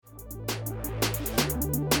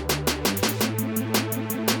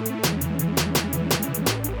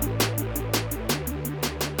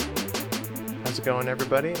it going,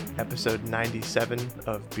 everybody? Episode 97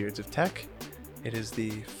 of Beards of Tech. It is the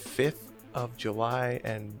 5th of July,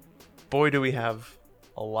 and boy, do we have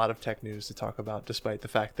a lot of tech news to talk about, despite the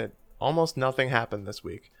fact that almost nothing happened this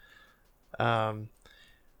week.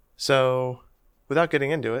 So, without getting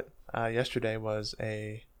into it, yesterday was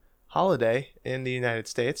a holiday in the United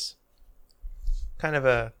States. Kind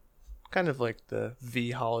of like the V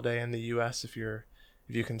holiday in the US if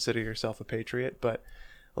you consider yourself a patriot, but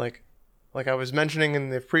like I was mentioning in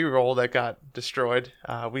the pre-roll that got destroyed,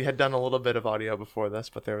 we had done a little bit of audio before this,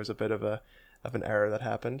 but there was a bit of an error that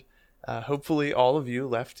happened. Hopefully all of you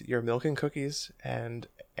left your milk and cookies and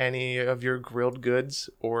any of your grilled goods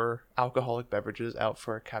or alcoholic beverages out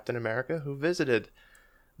for Captain America, who visited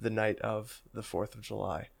the night of the 4th of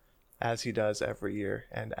July, as he does every year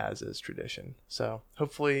and as is tradition. So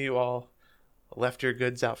hopefully you all left your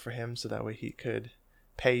goods out for him so that way he could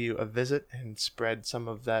pay you a visit and spread some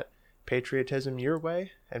of that patriotism your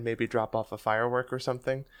way, and maybe drop off a firework or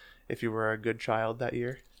something if you were a good child that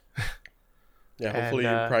year. Yeah, hopefully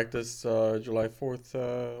you practice July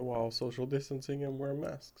 4th while social distancing and wear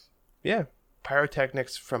masks. Yeah,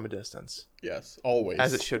 pyrotechnics from a distance. Yes, always.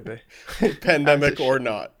 As it should be. Pandemic or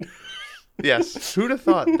not. Yes, who'd have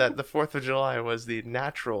thought that the 4th of July was the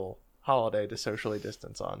natural holiday to socially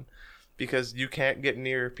distance on? Because you can't get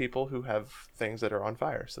near people who have things that are on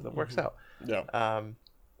fire, so that works out. Yeah.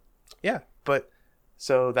 Yeah, but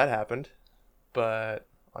so that happened. But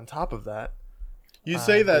on top of that, you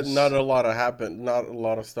say that not a lot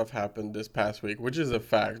of stuff happened this past week, which is a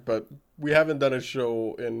fact, but we haven't done a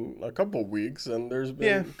show in a couple weeks, and there's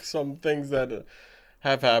been some things that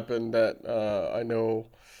have happened that I know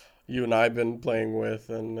you and I have been playing with,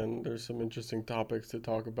 and there's some interesting topics to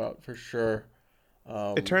talk about for sure.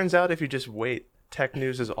 It turns out if you just wait, tech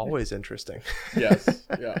news is always interesting. Yes,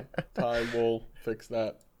 yeah. Time will fix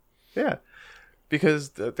that. Yeah,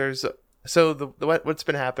 because what's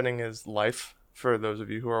been happening is life, for those of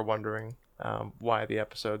you who are wondering why the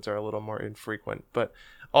episodes are a little more infrequent. But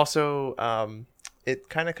also, it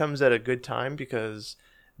kind of comes at a good time because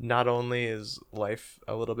not only is life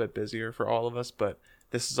a little bit busier for all of us, but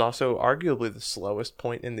this is also arguably the slowest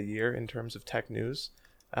point in the year in terms of tech news,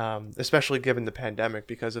 especially given the pandemic,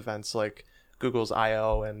 because events like Google's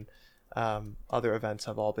I.O. and other events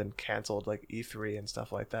have all been canceled, like E3 and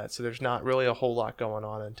stuff like that. So there's not really a whole lot going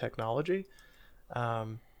on in technology.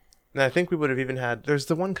 And I think we would have even there's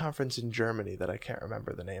the one conference in Germany that I can't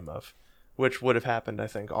remember the name of, which would have happened, I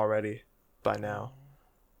think, already by now.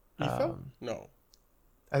 IFA? No.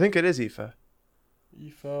 I think it is IFA.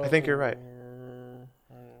 IFA. I think you're right.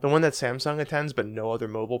 The one that Samsung attends, but no other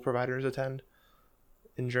mobile providers attend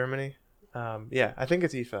in Germany. Yeah, I think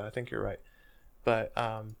it's IFA. I think you're right. But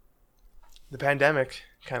the pandemic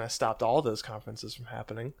kind of stopped all those conferences from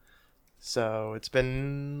happening. So it's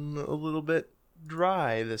been a little bit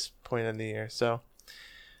dry this point in the year. So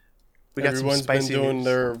we got Everyone's some spicy been doing news.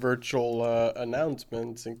 Their virtual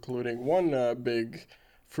announcements, including one big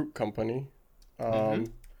fruit company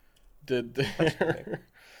did their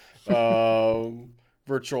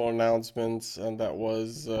virtual announcements, and that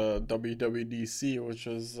was WWDC, which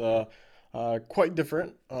was quite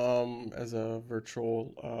different as a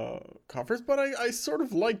virtual conference, but I sort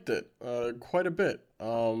of liked it quite a bit.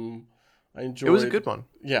 I enjoyed. It was a good one.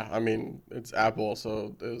 Yeah, I mean, it's Apple,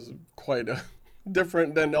 so it was quite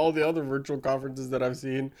different than all the other virtual conferences that I've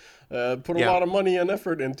seen. Put a lot of money and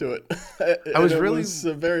effort into it. It was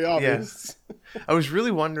very obvious. Yeah. I was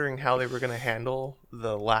really wondering how they were going to handle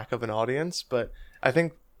the lack of an audience, but I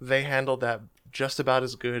think they handled that just about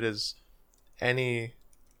as good as they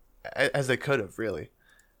could have, really.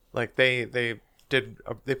 Like they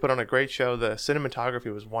put on a great show. The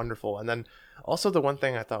cinematography was wonderful, and then also the one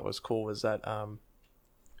thing I thought was cool was that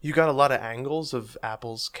you got a lot of angles of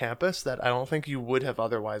Apple's campus that I don't think you would have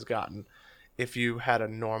otherwise gotten if you had a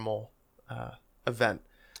normal event.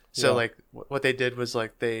 So like what they did was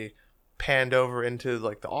like they panned over into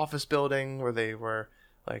like the office building where they were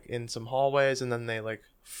like in some hallways, and then they like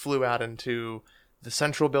flew out into the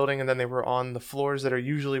central building, and then they were on the floors that are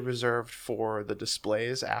usually reserved for the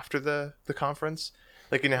displays after the conference.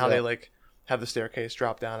 Like, you know how they like have the staircase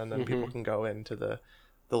drop down, and then people can go into the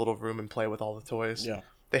little room and play with all the toys. Yeah.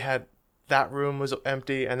 They had that room was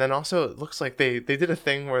empty, and then also it looks like they did a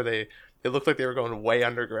thing where it looked like they were going way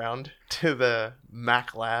underground to the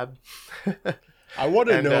Mac lab. I want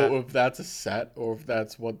to know if that's a set or if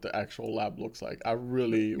that's what the actual lab looks like. I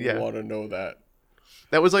really want to know that.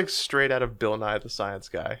 That was like straight out of Bill Nye the Science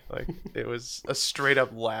Guy. Like, it was a straight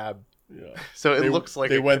up lab. Yeah. So it looks like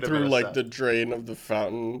they went through like the drain of the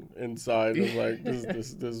fountain inside. Of like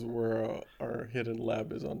this is where our hidden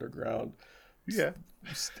lab is underground. Yeah.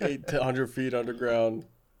 800 feet underground.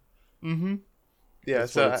 Mm-hmm. Yeah,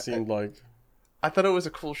 That's so what it seemed like. I thought it was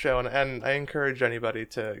a cool show, and I encourage anybody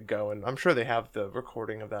to go, and I'm sure they have the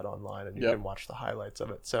recording of that online, and you can watch the highlights of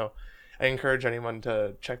it. So I encourage anyone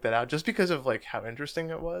to check that out, just because of like how interesting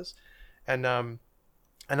it was. And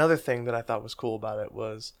another thing that I thought was cool about it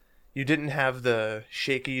was you didn't have the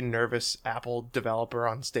shaky, nervous Apple developer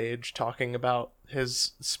on stage talking about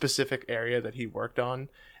his specific area that he worked on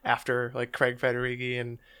after like Craig Federighi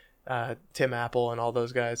and Tim Apple and all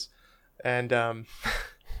those guys. And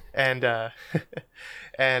and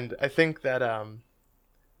and I think that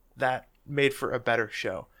that made for a better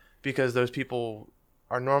show, because those people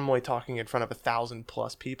are normally talking in front of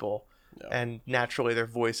 1,000+ people, and naturally their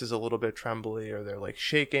voice is a little bit trembly, or they're like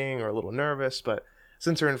shaking or a little nervous. But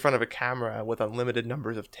since they're in front of a camera with unlimited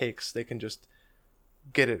numbers of takes, they can just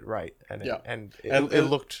get it right, and it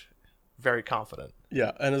looked very confident.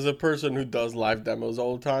 Yeah, and as a person who does live demos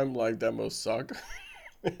all the time, live demos suck.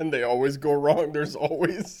 And they always go wrong. There's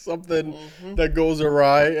always something that goes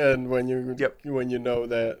awry, and when you know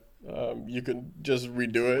that you can just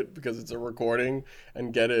redo it because it's a recording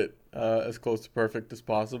and get it as close to perfect as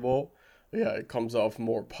possible, it comes off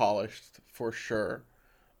more polished for sure.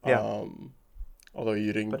 Yeah. Although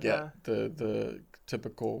you didn't get the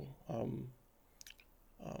typical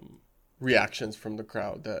reactions from the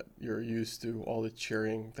crowd that you're used to, all the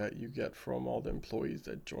cheering that you get from all the employees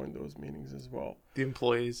that join those meetings as well. The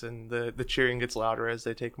employees, and the cheering gets louder as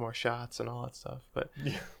they take more shots and all that stuff. But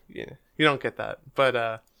you don't get that.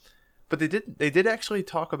 But they did actually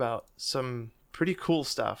talk about some pretty cool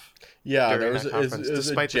stuff. Yeah, there was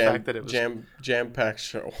despite the fact that it was jam-packed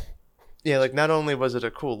show. Yeah, like not only was it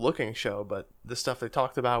a cool looking show, but the stuff they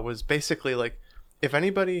talked about was basically like, if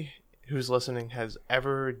anybody who's listening has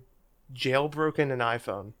ever jailbroken an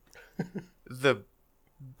iPhone, the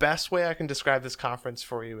best way I can describe this conference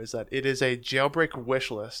for you is that it is a jailbreak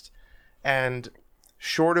wish list, and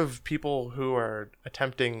short of people who are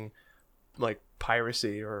attempting like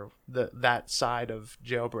piracy or that side of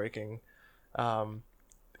jailbreaking,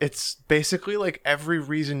 it's basically like every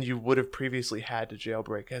reason you would have previously had to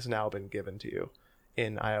jailbreak has now been given to you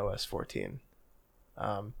in iOS 14.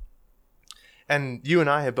 And you and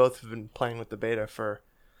I have both been playing with the beta for,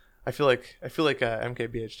 I feel like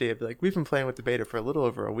MKBHD, I'd be like, we've been playing with the beta for a little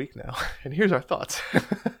over a week now, and here's our thoughts.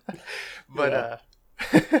 But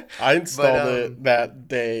I installed it that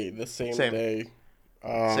day, the same day.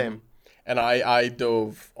 Same. And I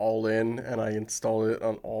dove all in, and I installed it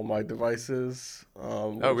on all my devices.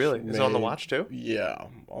 Oh, really? Is it on the Watch too? Yeah,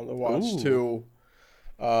 on the Watch too.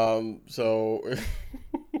 So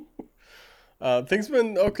things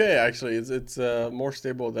been okay, actually. It's more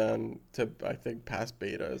stable than I think past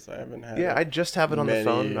betas. I haven't had. Yeah, I just have it on the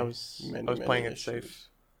phone. I was playing it safe,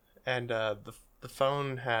 and the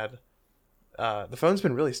phone had the phone's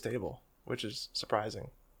been really stable, which is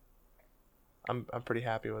surprising. I'm pretty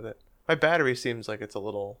happy with it. My battery seems like it's a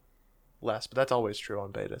little less, but that's always true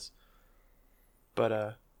on betas.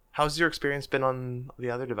 But how's your experience been on the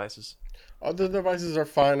other devices? Other devices are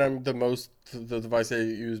fine. The device I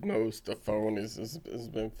use most, the phone, has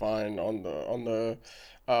been fine. On the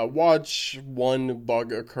Watch, one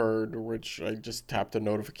bug occurred, which I just tapped a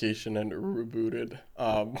notification and it rebooted.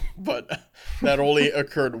 But that only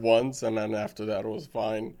occurred once, and then after that it was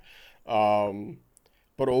fine.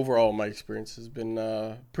 But overall, my experience has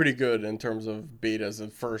been pretty good in terms of betas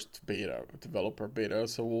and first beta, developer beta.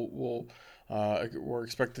 So we're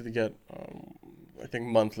expected to get, I think,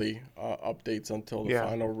 monthly updates until the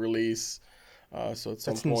final release. So at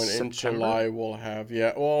some point in July, we'll have,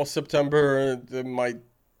 September, they might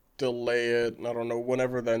delay it. I don't know,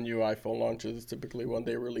 whenever the new iPhone launches is typically when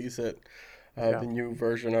they release it, the new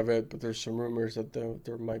version of it. But there's some rumors that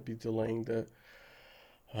there might be delaying the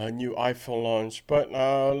new iPhone launch. But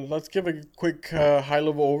let's give a quick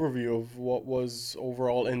high-level overview of what was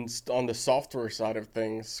overall on the software side of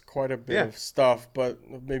things. Quite a bit of stuff, but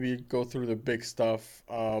maybe go through the big stuff.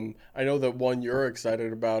 I know that one you're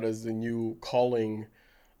excited about is the new calling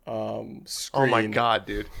screen. Oh my god,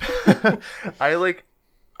 dude!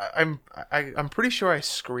 I'm pretty sure I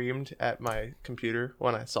screamed at my computer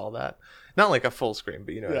when I saw that. Not like a full scream,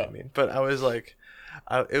 but you know what I mean. But I was like,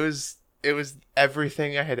 it was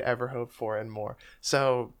everything I had ever hoped for and more.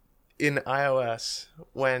 So in iOS,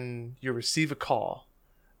 when you receive a call,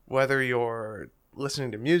 whether you're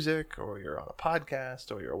listening to music or you're on a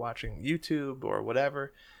podcast or you're watching YouTube or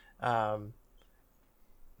whatever,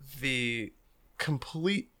 the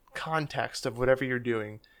complete context of whatever you're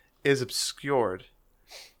doing is obscured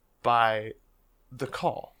by the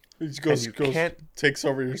call. It takes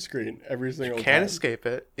over your screen every single time. You can't escape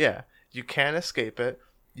it. Yeah. You can't escape it.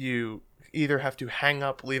 You either have to hang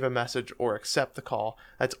up, leave a message, or accept the call.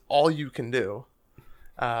 That's all you can do,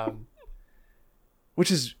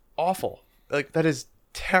 which is awful. Like, that is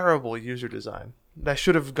terrible user design. That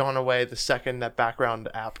should have gone away the second that background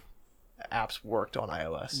apps worked on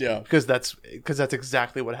iOS. Yeah, because that's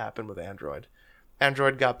exactly what happened with Android.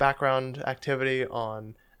 Android got background activity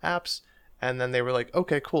on apps, and then they were like,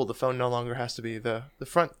 okay, cool, the phone no longer has to be the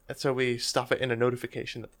front, and so we stuff it in a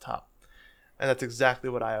notification at the top. And that's exactly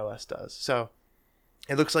what iOS does. So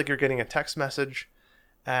it looks like you're getting a text message,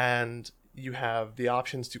 and you have the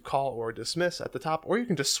options to call or dismiss at the top, or you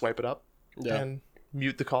can just swipe it up and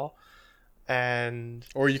mute the call.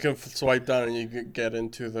 Or you can swipe down and you can get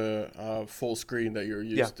into the full screen that you're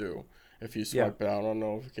used to. If you swipe down on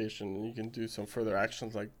notification, you can do some further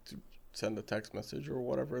actions like to send a text message or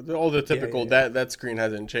whatever. All the typical, that screen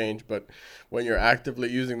hasn't changed. But when you're actively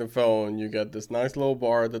using the phone, you get this nice little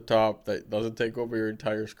bar at the top that doesn't take over your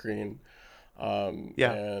entire screen.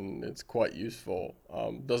 And it's quite useful.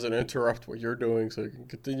 Doesn't interrupt what you're doing, so you can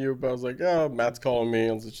continue. But I was like, Matt's calling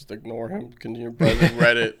me. Let's just ignore him. Continue browsing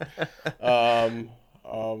Reddit. I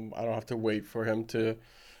don't have to wait for him to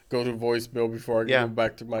go to voicemail before I go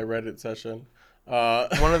back to my Reddit session.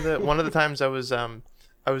 One of the times I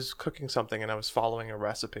was cooking something and I was following a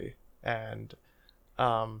recipe, and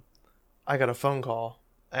I got a phone call,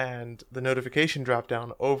 and the notification dropped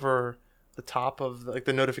down over the top of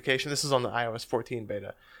the notification. This is on the iOS 14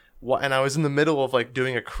 beta, and I was in the middle of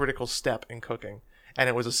doing a critical step in cooking, and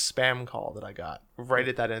it was a spam call that I got right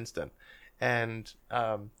at that instant. And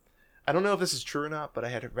I don't know if this is true or not, but I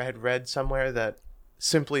had read somewhere that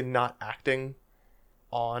simply not acting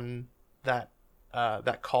on that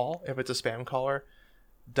call, if it's a spam caller,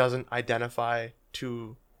 doesn't identify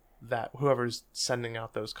to that whoever's sending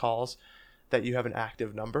out those calls that you have an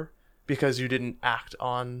active number, because you didn't act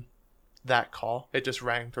on that call. It just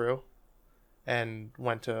rang through and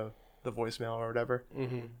went to the voicemail or whatever.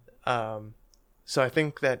 So I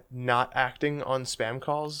think that not acting on spam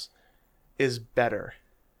calls is better,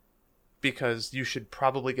 because you should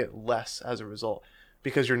probably get less as a result,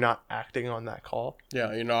 because you're not acting on that call.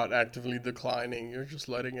 Yeah, you're not actively declining. You're just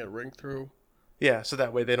letting it ring through. Yeah, so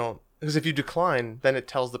that way they don't... Because if you decline, then it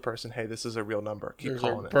tells the person, hey, this is a real number. Keep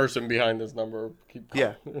calling it. There's a person behind this number. Keep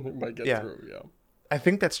calling. Yeah. It might get through, I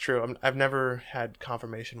think that's true. I've never had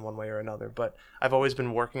confirmation one way or another, but I've always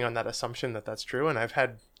been working on that assumption that that's true, and I've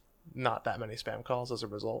had not that many spam calls as a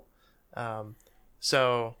result.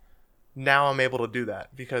 So now I'm able to do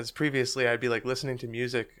that, because previously I'd be listening to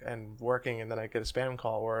music and working, and then I'd get a spam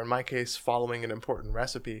call, or in my case, following an important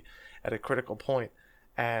recipe at a critical point,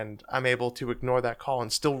 and I'm able to ignore that call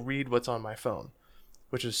and still read what's on my phone,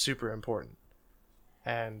 which is super important.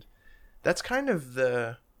 And that's kind of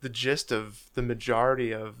the gist of the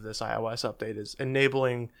majority of this iOS update, is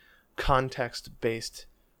enabling context-based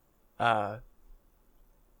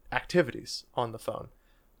activities on the phone.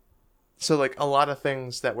 So a lot of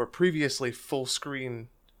things that were previously full screen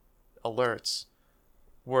alerts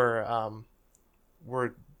were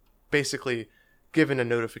basically given a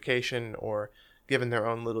notification or given their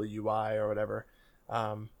own little UI or whatever.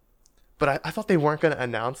 But I thought they weren't going to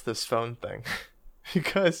announce this phone thing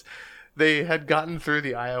because they had gotten through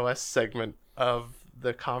the iOS segment of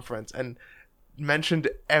the conference and mentioned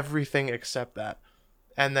everything except that.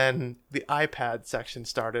 And then the iPad section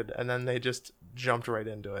started, and then they just jumped right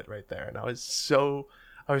into it right there. And I was so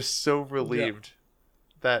relieved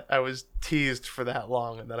that I was teased for that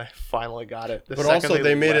long, and then I finally got it. But also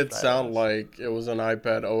they made it sound like it was an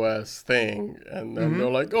iPad OS thing, and then they're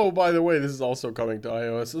like, oh, by the way, this is also coming to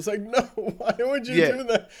iOS. It's like, no, why would you do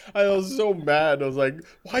that? I was so mad. I was like,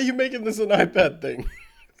 why are you making this an iPad thing?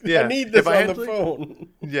 I need this on the phone.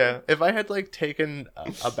 Yeah, if I had taken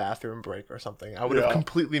a bathroom break or something, I would have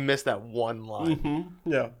completely missed that one line.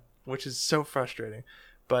 Yeah. Which is so frustrating.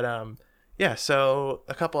 But so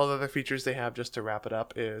a couple of other features they have, just to wrap it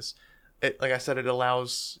up, is it, like I said, it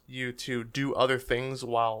allows you to do other things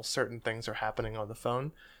while certain things are happening on the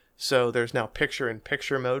phone. So there's now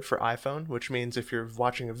picture-in-picture mode for iPhone, which means if you're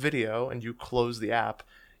watching a video and you close the app,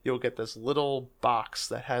 you'll get this little box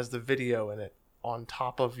that has the video in it on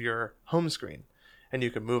top of your home screen, and you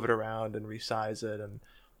can move it around and resize it and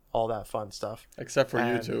all that fun stuff. Except for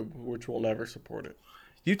YouTube, which will never support it.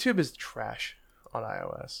 YouTube is trash on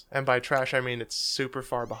iOS, and by trash I mean it's super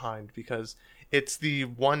far behind, because it's the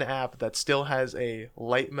one app that still has a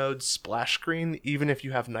light mode splash screen even if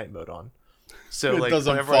you have night mode on. So it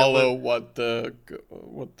doesn't follow what the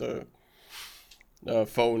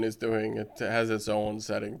phone is doing. It has its own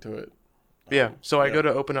setting to it. Yeah, so I go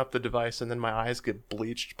to open up the device, and then my eyes get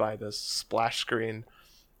bleached by this splash screen,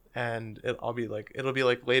 and it'll be like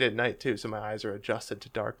late at night too, so my eyes are adjusted to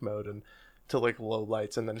dark mode and to like low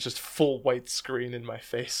lights, and then it's just full white screen in my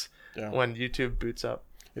face when YouTube boots up.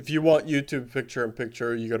 If you want YouTube picture in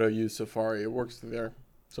picture, you gotta use Safari. It works there.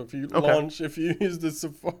 So if you launch the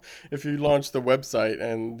website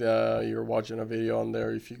and you're watching a video on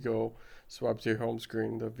there, if you go swipe to your home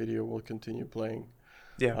screen, the video will continue playing.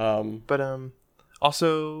 Yeah.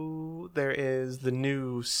 Also, there is the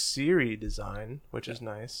new Siri design, which is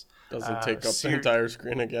nice. Doesn't take up the entire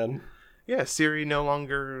screen again. Yeah, Siri no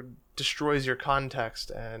longer destroys your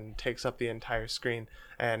context and takes up the entire screen.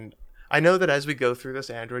 And I know that as we go through this,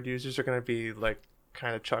 Android users are going to be like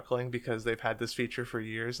kind of chuckling because they've had this feature for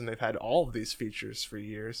years and they've had all of these features for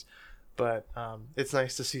years. But it's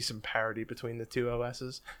nice to see some parity between the two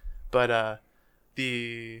OSs. But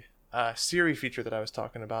the Siri feature that I was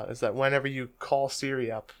talking about is that whenever you call Siri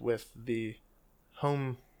up with the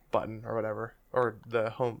home button or whatever, or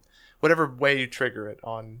the home, whatever way you trigger it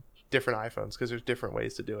on different iPhones, because there's different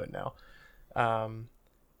ways to do it now,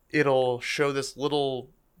 it'll show this little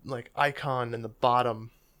like icon in the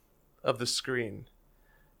bottom of the screen,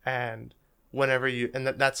 and whenever you, and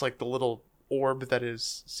that's like the little orb that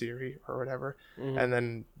is Siri or whatever, and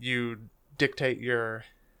then you dictate your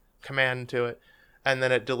command to it, and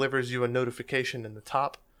then it delivers you a notification in the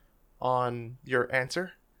top on your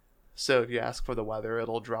answer. So if you ask for the weather,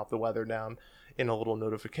 it'll drop the weather down in a little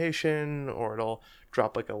notification, or it'll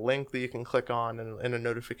drop like a link that you can click on in a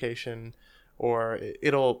notification, or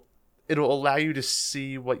it'll allow you to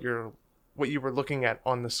see what you were looking at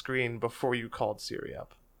on the screen before you called Siri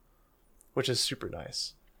up, which is super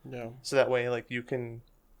nice. Yeah. So that way, like, you can,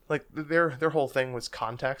 like, their whole thing was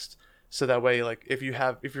context. So that way, like, if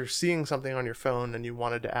you're seeing something on your phone and you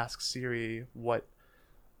wanted to ask Siri what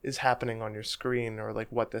is happening on your screen, or like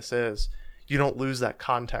what this is, you don't lose that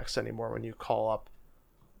context anymore when you call up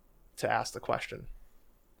to ask the question.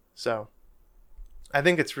 So I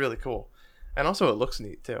think it's really cool. And also it looks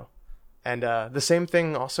neat too. And the same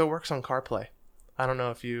thing also works on CarPlay. I don't know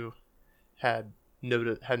if you had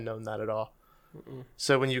known that at all. Mm-mm.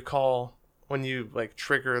 So when you trigger,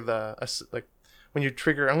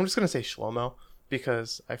 I'm just going to say Shlomo,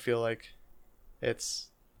 because I feel like it's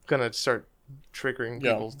going to start triggering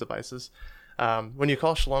people's devices. When you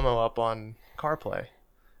call Shlomo up on CarPlay,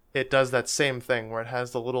 it does that same thing where it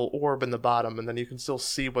has the little orb in the bottom, and then you can still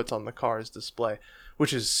see what's on the car's display,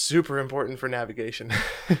 which is super important for navigation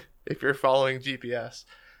if you're following GPS.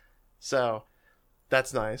 So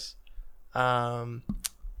that's nice.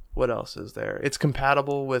 What else is there? It's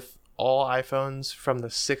compatible with all iPhones from the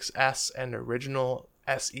 6S and original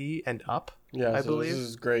SE and up. Yeah, I believe this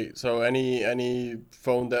is great. So any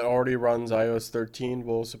phone that already runs iOS 13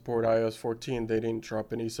 will support iOS 14. They didn't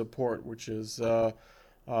drop any support, which is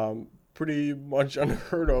pretty much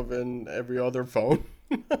unheard of in every other phone.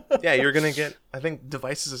 Yeah, you're gonna get, I think,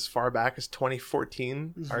 devices as far back as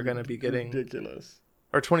 2014 are gonna be getting ridiculous,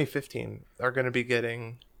 or 2015 are gonna be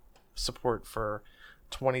getting support for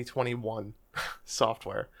 2021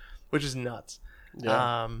 software, which is nuts.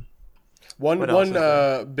 Yeah. One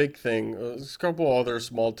big thing, there's a couple other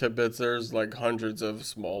small tidbits. There's like hundreds of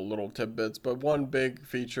small little tidbits, but one big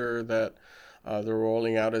feature that they're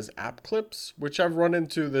rolling out is app clips, which I've run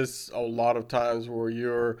into this a lot of times, where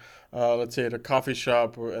you're, let's say, at a coffee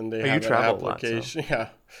shop and they have an application.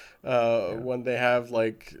 Lot, so. When they have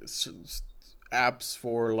like apps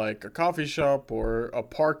for like a coffee shop or a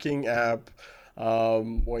parking app.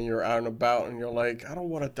 When you're out and about and you're like, I don't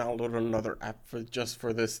want to download another app just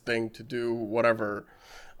for this thing to do whatever.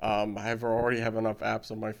 I already have enough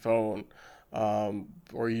apps on my phone.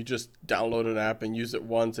 Or you just download an app and use it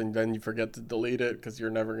once and then you forget to delete it because you're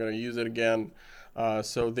never going to use it again.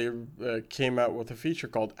 So they came out with a feature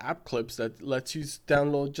called App Clips that lets you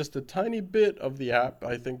download just a tiny bit of the app.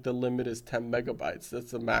 I think the limit is 10 megabytes.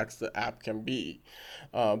 That's the max the app can be.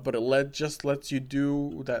 But it just lets you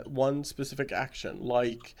do that one specific action,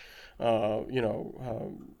 like,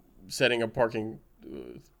 setting a parking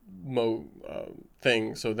mode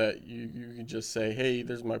thing, so that you can just say, hey,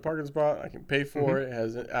 there's my parking spot. I can pay for it. It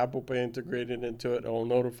has an Apple Pay integrated into it. It will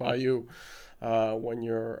notify you when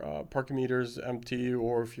your parking meter's empty,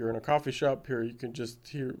 or if you're in a coffee shop. Here you can just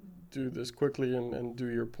do this quickly and do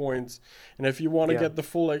your points. And if you want to get the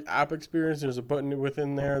full app experience, there's a button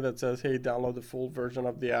within there that says, hey, download the full version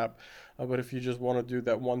of the app. But if you just want to do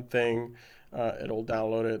that one thing, it'll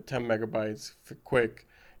download it 10 megabytes quick,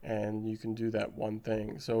 and you can do that one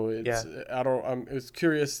thing. So it's I'm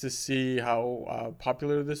curious to see how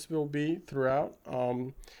popular this will be throughout.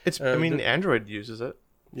 Android uses it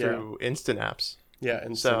through instant apps. Yeah,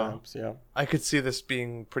 instant So apps, yeah. I could see this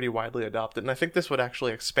being pretty widely adopted, and I think this would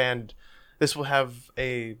actually expand. This will have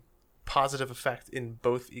a positive effect in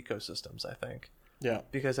both ecosystems, I think. Yeah.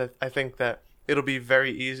 Because I think that it'll be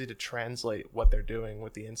very easy to translate what they're doing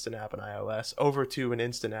with the Instant App in iOS over to an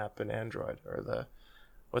Instant App in Android, or the,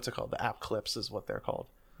 what's it called? The app clips is what they're called.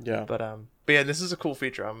 Yeah. But yeah, this is a cool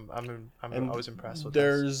feature. I was impressed with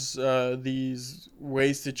this. There's these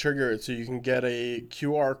ways to trigger it, so you can get a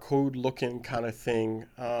QR code looking kind of thing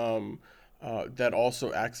that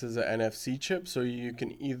also acts as an NFC chip. So you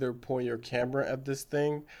can either point your camera at this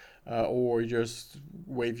thing, or just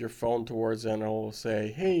wave your phone towards it, and it'll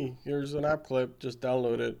say, "Hey, here's an app clip. Just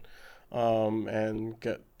download it." And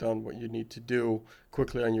get done what you need to do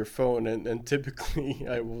quickly on your phone. And typically,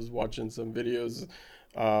 I was watching some videos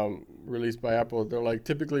released by Apple. They're like,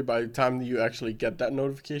 typically by the time you actually get that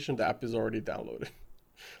notification, the app is already downloaded.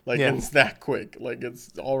 Like, Yeah. it's that quick. Like,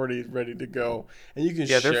 it's already ready to go. And you can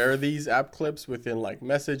share these app clips within like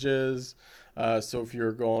messages. So if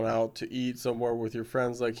you're going out to eat somewhere with your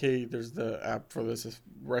friends, like, hey, there's the app for this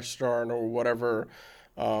restaurant or whatever.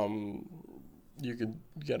 You could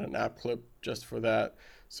get an app clip just for that.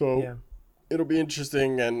 So Yeah. it'll be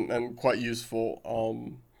interesting and quite useful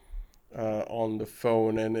on the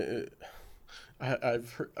phone. And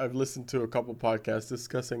I've listened to a couple podcasts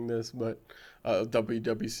discussing this, but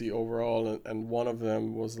WWC overall, and one of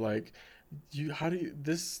them was like,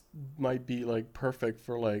 this might be like perfect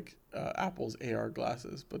for like Apple's AR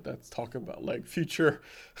glasses, but that's talking about like future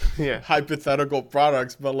hypothetical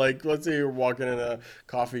products. But like, let's say you're walking in a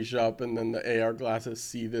coffee shop and then the AR glasses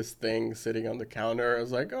see this thing sitting on the counter.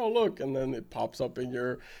 It's like, oh look, and then it pops up in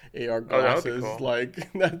your AR glasses. Cool. Like,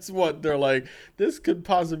 that's what they're like. This could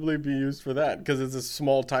possibly be used for that, because it's a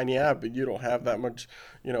small, tiny app, and you don't have that much,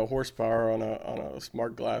 horsepower on a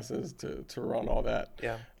smart glasses to run all that.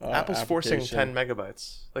 Yeah. Apple's forcing 10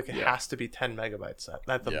 megabytes. Like, it has to be 10 megabytes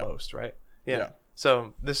at the most, right? Yeah.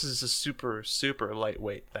 So this is a super, super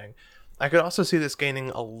lightweight thing. I could also see this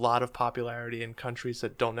gaining a lot of popularity in countries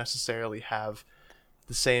that don't necessarily have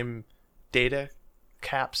the same data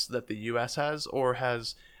caps that the US has, or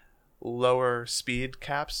has lower speed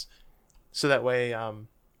caps. So that way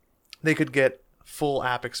they could get full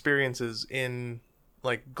app experiences in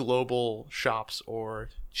like global shops or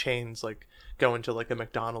chains, like going to like a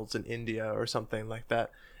McDonald's in India or something like that,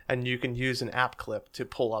 and you can use an app clip to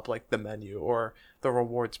pull up like the menu or the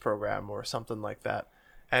rewards program or something like that,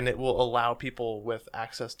 and it will allow people with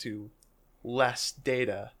access to less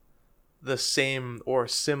data the same or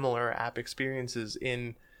similar app experiences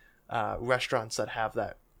in restaurants that have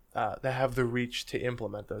that have the reach to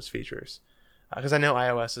implement those features. Because I know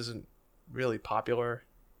iOS isn't really popular,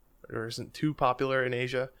 or isn't too popular in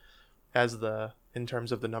Asia in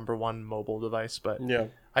terms of the number one mobile device, but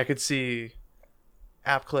I could see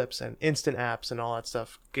app clips and instant apps and all that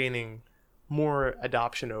stuff gaining more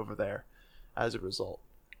adoption over there as a result,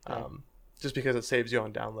 just because it saves you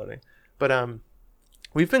on downloading. But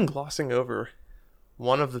we've been glossing over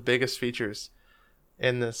one of the biggest features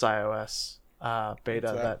in this iOS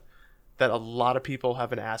beta that a lot of people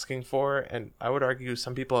have been asking for, and I would argue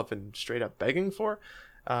some people have been straight up begging for,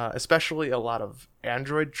 especially a lot of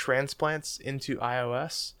Android transplants into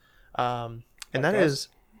iOS, and that is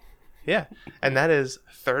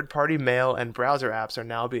third-party mail and browser apps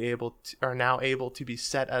are now able to be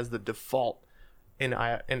set as the default in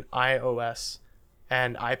iOS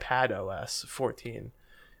and iPadOS 14,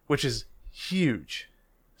 which is huge.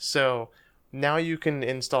 So now you can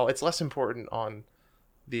install. It's less important on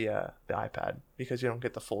the iPad because you don't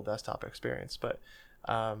get the full desktop experience, but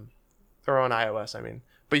or on iOS, I mean.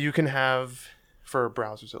 But you can have, for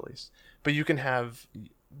browsers at least, but you can have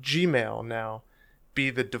Gmail now be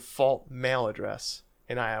the default mail address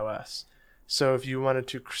in iOS. So if you wanted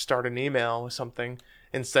to start an email with something,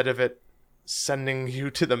 instead of it sending you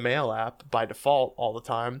to the Mail app by default all the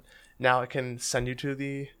time, now it can send you to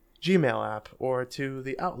the Gmail app or to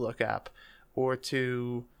the Outlook app or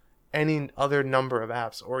to any other number of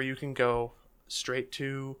apps, or you can go straight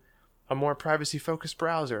to a more privacy-focused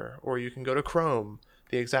browser, or you can go to Chrome,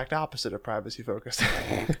 the exact opposite of privacy-focused.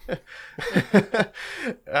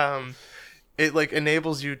 It like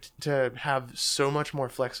enables you to have so much more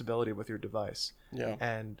flexibility with your device. Yeah.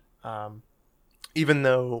 And even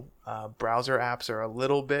though browser apps are a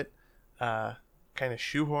little bit kind of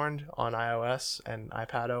shoehorned on iOS and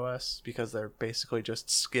iPadOS because they're basically just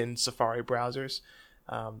skinned Safari browsers,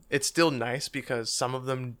 it's still nice because some of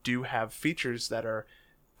them do have features that are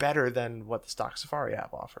better than what the stock Safari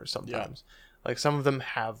app offers sometimes. Like some of them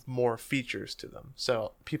have more features to them.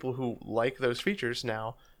 So people who like those features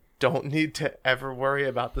now don't need to ever worry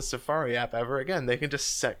about the Safari app ever again. They can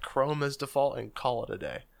just set Chrome as default and call it a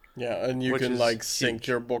day. Yeah, and you can like sync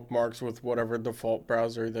your bookmarks with whatever default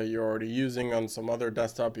browser that you're already using on some other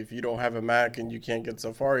desktop. If you don't have a Mac and you can't get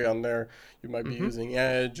Safari on there, you might be using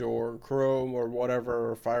Edge or Chrome or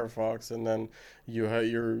whatever, or Firefox, and then you have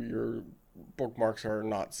your bookmarks are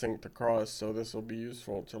not synced across. So this will be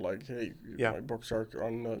useful to like, hey, my books are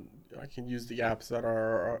on the. I can use the apps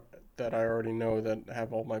that I already know that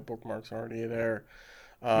have all my bookmarks already there.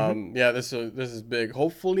 Yeah, this is big.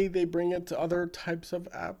 Hopefully they bring it to other types of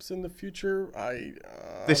apps in the future.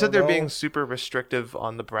 They said they're being super restrictive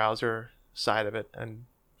on the browser side of it, and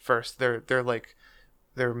first they're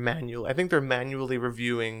manual. I think they're manually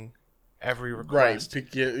reviewing every request.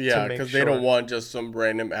 Right. Yeah, because they don't want just some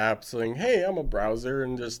random app saying, "Hey, I'm a browser,"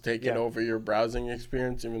 and just taking over your browsing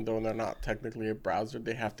experience, even though they're not technically a browser.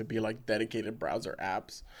 They have to be like dedicated browser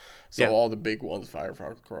apps. So all the big ones,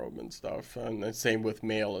 Firefox, Chrome, and stuff, and the same with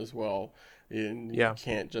Mail as well. And you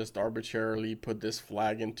can't just arbitrarily put this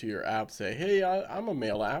flag into your app, say, "Hey, I'm a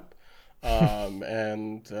Mail app,"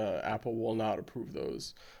 and Apple will not approve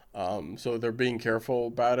those. So they're being careful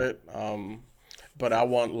about it. But I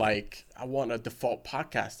want a default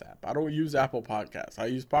podcast app. I don't use Apple Podcasts. I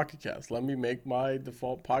use Pocket Cast. Let me make my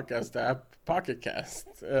default podcast app Pocket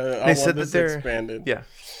Cast. They said that they're expanded. Yeah,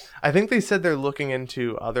 I think they said they're looking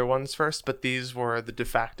into other ones first, but these were the de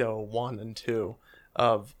facto 1 and 2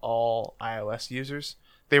 of all iOS users.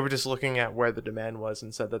 They were just looking at where the demand was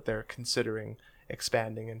and said that they're considering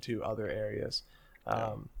expanding into other areas.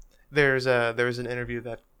 There was an interview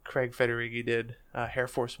that Craig Federighi did, Air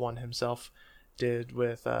Force One himself did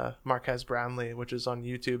with Marquez Brownlee, which is on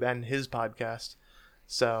YouTube and his podcast.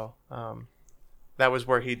 So that was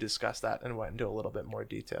where he discussed that and went into a little bit more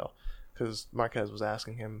detail, because Marquez was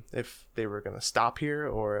asking him if they were going to stop here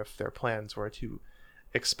or if their plans were to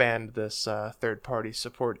expand this third-party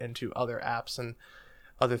support into other apps and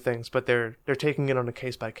other things. But they're taking it on a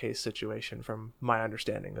case-by-case situation from my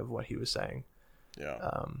understanding of what he was saying.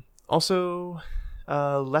 Yeah. Also,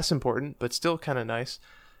 less important, but still kind of nice,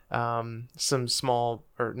 some small,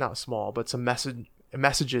 or not small, but some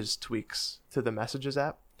messages tweaks to the Messages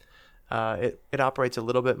app. It operates a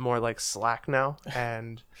little bit more like Slack now,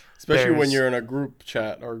 and especially when you're in a group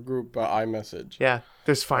chat or group iMessage. Yeah,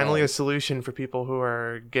 there's finally a solution for people who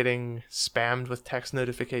are getting spammed with text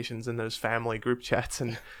notifications in those family group chats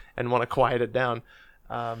and want to quiet it down.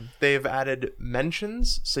 They've added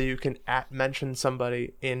mentions, so you can mention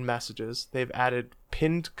somebody in Messages. They've added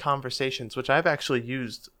pinned conversations, which I've actually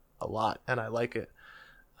used a lot, and I like it.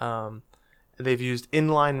 They've used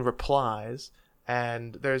inline replies,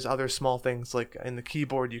 and there's other small things like in the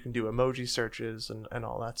keyboard you can do emoji searches and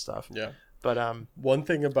all that stuff. Yeah. But one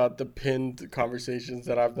thing about the pinned conversations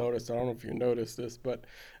that I've noticed, I don't know if you noticed this, but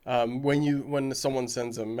when someone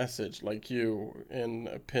sends a message like you in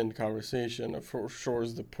a pinned conversation, it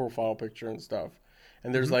shows the profile picture and stuff,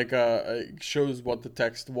 and there's like it shows what the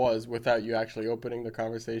text was without you actually opening the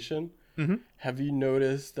conversation. Mm-hmm. Have you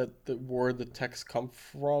noticed that where the text comes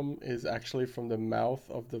from is actually from the mouth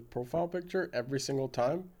of the profile picture every single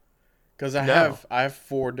time? Because I have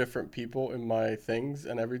 4 different people in my things,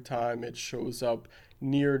 and every time it shows up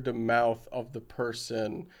near the mouth of the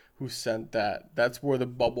person who sent that, that's where the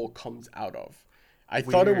bubble comes out of. I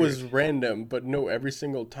thought it was random, but no, every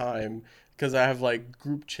single time, because I have like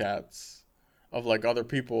group chats of like other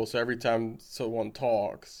people, so every time someone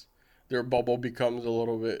talks, their bubble becomes a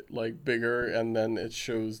little bit like bigger, and then it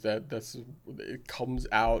shows that it comes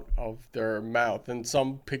out of their mouth. And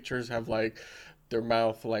some pictures have like their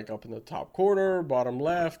mouth like up in the top corner, bottom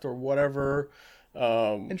left, or whatever.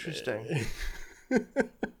 Interesting.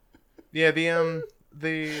 Yeah,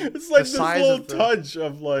 it's like this little touch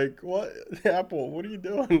of like, what, Apple, what are you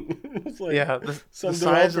doing? It's like, yeah, some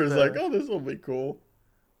developers like, oh, this will be cool.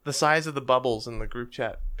 The size of the bubbles in the group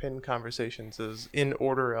chat pinned conversations is in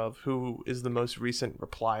order of who is the most recent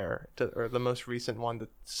replier or the most recent one to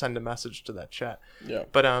send a message to that chat. Yeah.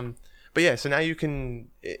 But yeah, so now you can,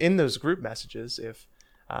 in those group messages, if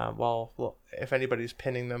anybody's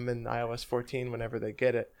pinning them in iOS 14 whenever they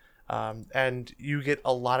get it, and you get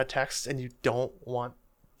a lot of text and you don't want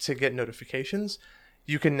to get notifications,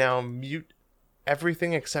 you can now mute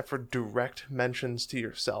everything except for direct mentions to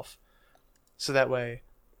yourself. So that way,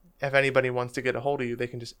 if anybody wants to get a hold of you, they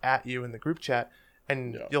can just @ you in the group chat,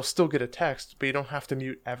 and you'll still get a text, but you don't have to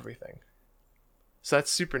mute everything. So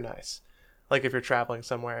that's super nice. Like if you're traveling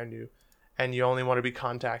somewhere and you only want to be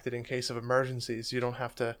contacted in case of emergencies, you don't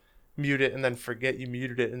have to mute it and then forget you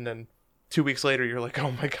muted it, and then 2 weeks later you're like,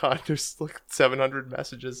 oh my god, there's like 700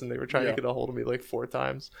 messages and they were trying to get a hold of me like 4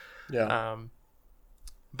 times. Yeah.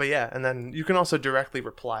 But yeah, and then you can also directly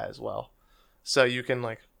reply as well. So you can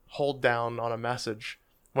like hold down on a message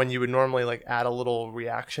when you would normally like add a little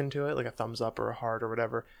reaction to it, like a thumbs up or a heart or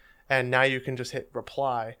whatever. And now you can just hit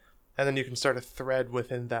reply, and then you can start a thread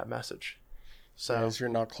within that message. So you're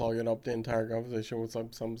not clogging up the entire conversation with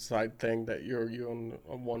some side thing that you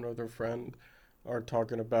and one other friend are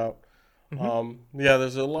talking about.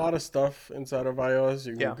 There's a lot of stuff inside of iOS.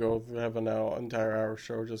 You can go have an entire hour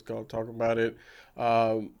show just go talk about it.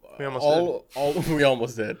 We almost did. We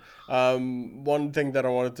almost did. One thing that I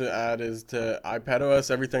wanted to add is to iPadOS.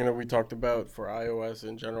 Everything that we talked about for iOS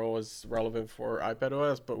in general is relevant for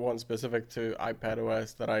iPadOS, but one specific to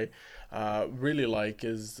iPadOS that I really like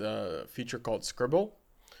is a feature called Scribble.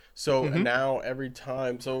 So now every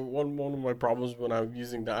time, one of my problems when I'm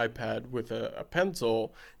using the iPad with a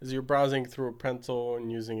pencil is you're browsing through a pencil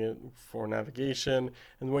and using it for navigation.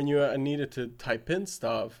 And when you needed to type in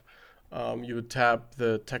stuff, you would tap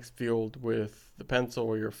the text field with the pencil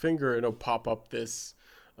or your finger, and it'll pop up this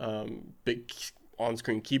big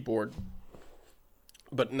on-screen keyboard.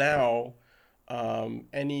 But now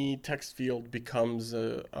any text field becomes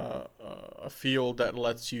a field that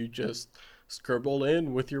lets you just scribble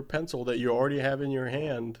in with your pencil that you already have in your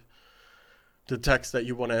hand the text that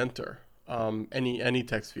you want to enter. Any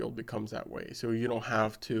text field becomes that way. So you don't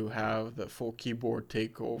have to have the full keyboard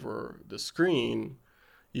take over the screen.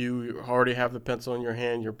 You already have the pencil in your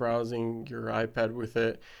hand. You're browsing your iPad with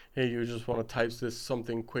it. Hey, you just want to type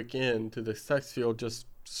something quick in to this text field, just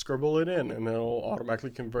scribble it in, and it'll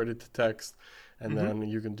automatically convert it to text. And then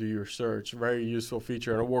you can do your search. Very useful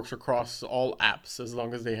feature. And it works across all apps as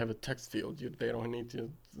long as they have a text field. They don't need to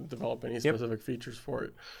develop any specific features for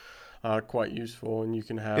it. Quite useful. And you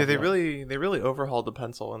can have... Yeah, they really overhauled the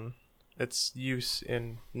pencil and its use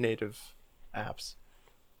in native apps,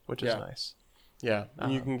 which is nice. Yeah,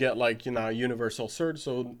 and you can get universal search.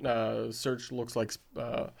 So search looks like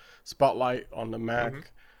Spotlight on the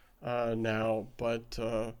Mac now, but...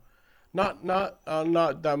 Not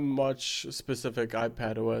that much specific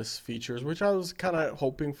iPadOS features, which I was kind of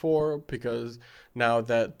hoping for, because now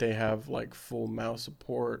that they have full mouse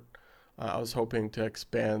support, I was hoping to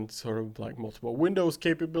expand sort of multiple Windows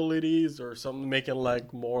capabilities or something, make it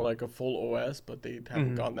more like a full OS, but they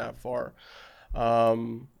haven't gone that far.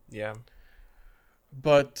 Yeah.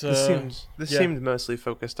 But this seemed mostly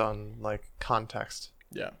focused on context.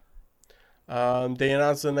 Yeah. They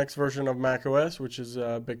announced the next version of macOS, which is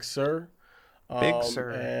Big Sur. Big Sur.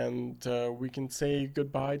 And we can say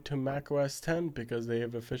goodbye to macOS 10 because they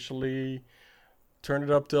have officially turned it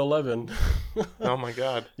up to 11. Oh my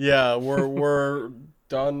God. Yeah, we're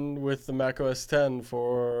done with the macOS 10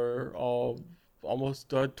 for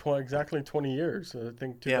almost exactly 20 years. I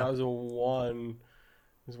think 2001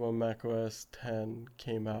 is when macOS 10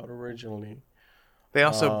 came out originally. They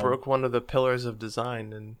also broke one of the pillars of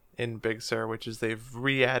design in Big Sur, which is they've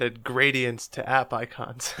re-added gradients to app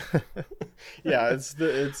icons. Yeah,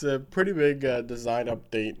 it's a pretty big design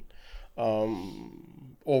update.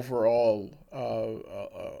 Overall,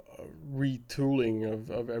 retooling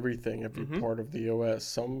of everything, every part of the OS.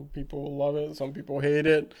 Some people love it, some people hate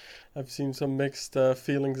it. I've seen some mixed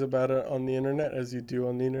feelings about it on the internet, as you do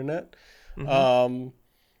on the internet.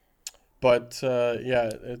 But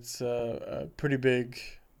it's a pretty big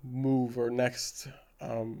move or next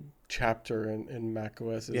chapter in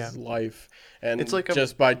macOS's life, and it's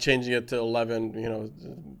just by changing it to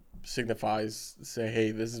 11, signifies say,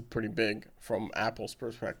 hey, this is pretty big from Apple's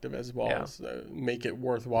perspective as well as make it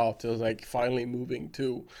worthwhile to finally moving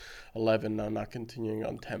to 11, not continuing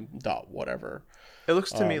on 10 dot whatever. It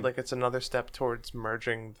looks to me like it's another step towards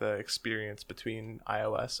merging the experience between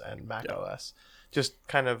iOS and macOS, just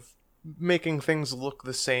kind of making things look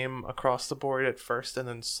the same across the board at first, and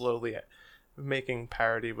then slowly making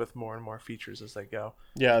parity with more and more features as they go.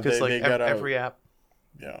 Yeah, they got every app.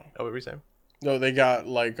 Yeah. Oh, what were you saying? No, they got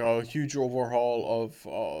a huge overhaul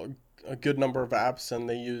of a good number of apps, and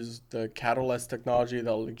they use the Catalyst technology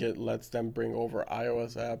that lets them bring over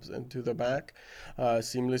iOS apps into the Mac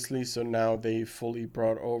seamlessly. So now they fully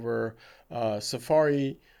brought over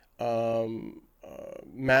Safari.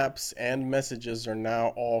 Maps and Messages are now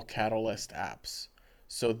all Catalyst apps.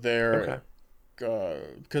 So they're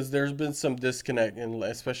because there's been some disconnect in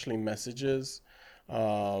especially Messages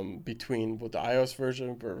between with the iOS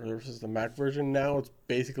version versus the Mac version. Now it's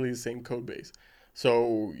basically the same code base.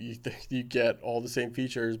 So you get all the same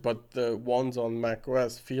features, but the ones on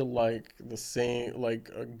macOS feel like the same, like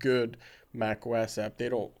a good macOS app. They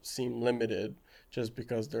don't seem limited just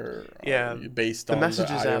because they're based on the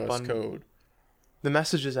iOS code. The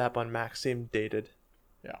Messages app on Mac seemed dated.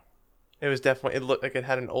 Yeah. It was definitely, it looked like it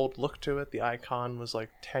had an old look to it. The icon was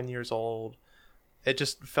like 10 years old. It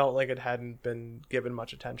just felt like it hadn't been given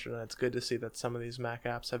much attention, and it's good to see that some of these Mac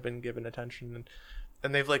apps have been given attention,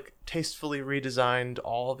 and they've like tastefully redesigned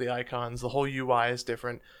all of the icons. The whole UI is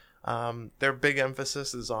different. Their big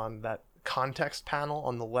emphasis is on that context panel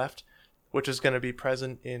on the left, which is going to be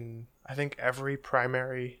present in, I think, every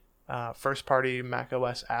primary first-party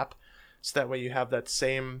macOS app. So that way you have that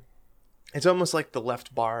same... It's almost like the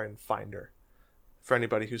left bar in Finder, for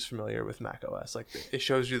anybody who's familiar with macOS. Like, it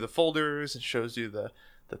shows you the folders, it shows you the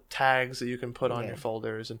tags that you can put on your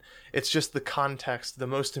folders, and it's just the context, the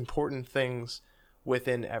most important things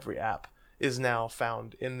within every app is now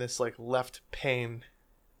found in this like left pane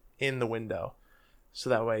in the window. So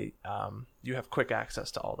that way you have quick access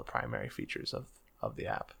to all the primary features of the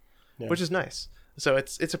app, which is nice. So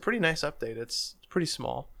it's a pretty nice update. It's pretty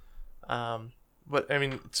small. But I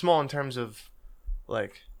mean, it's small in terms of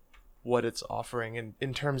like what it's offering, and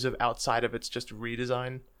in terms of outside of its just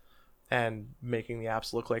redesign and making the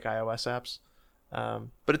apps look like iOS apps.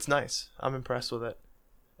 But it's nice. I'm impressed with it.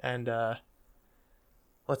 And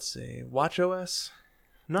let's see, watchOS,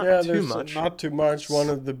 not too much. Not too much. One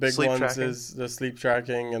of the big ones tracking is the sleep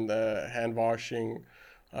tracking and the hand washing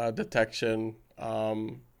detection.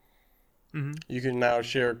 You can now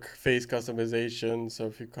share face customization. So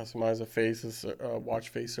if you customize a face, watch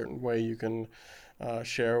face certain way, you can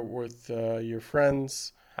share with your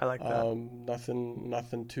friends. I like that.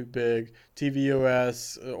 Nothing too big.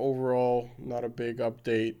 tvOS overall, not a big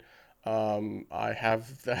update. I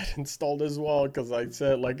have that installed as well because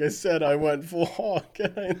like I said, I went full hog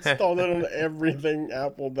and I installed it on everything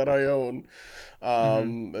Apple that I own.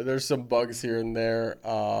 There's some bugs here and there.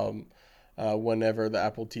 Whenever the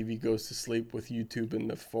Apple TV goes to sleep with YouTube in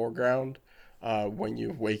the foreground, when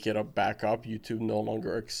you wake it up back up, YouTube no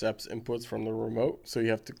longer accepts inputs from the remote, so you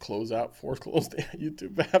have to force close the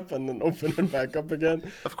YouTube app and then open it back up again.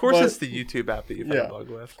 Of course, it's the YouTube app that you've had a bug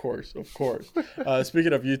with. Of course.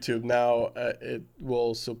 Speaking of YouTube, now it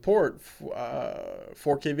will support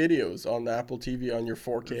 4K videos on the Apple TV, on your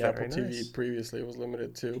 4K Very Apple nice. TV. Previously, it was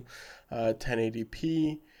limited to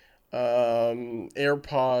 1080p.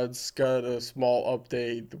 AirPods got a small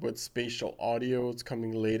update with spatial audio. It's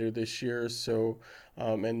coming later this year. So,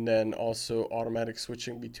 and then also automatic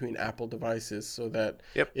switching between Apple devices, so that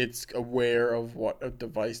it's aware of what a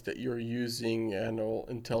device that you're using and it'll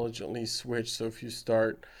intelligently switch. So if you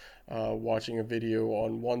start watching a video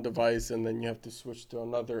on one device and then you have to switch to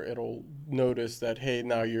another, it'll notice that, hey,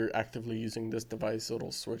 now you're actively using this device, so it'll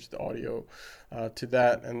switch the audio to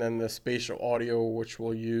that. And then the spatial audio, which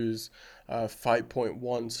will use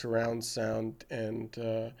 5.1 surround sound and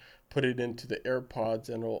put it into the AirPods,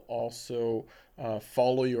 and it'll also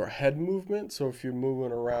follow your head movement. So if you're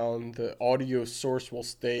moving around, the audio source will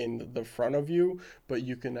stay in the front of you, but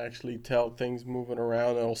you can actually tell things moving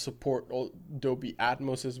around. It'll support Dolby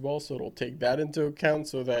Atmos as well, so it'll take that into account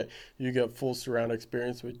so that you get full surround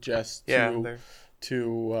experience with just two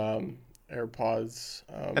AirPods.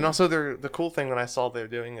 And also, the cool thing that I saw they're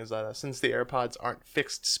doing is that since the AirPods aren't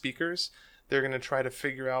fixed speakers, they're going to try to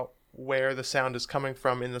figure out where the sound is coming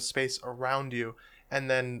from in the space around you, and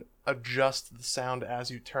then adjust the sound as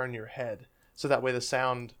you turn your head. So that way the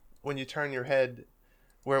sound, when you turn your head,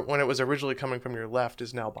 when it was originally coming from your left,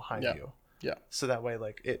 is now behind you. Yeah. So that way,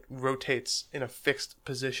 like, it rotates in a fixed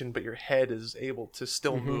position, but your head is able to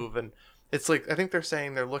still move. And it's like, I think they're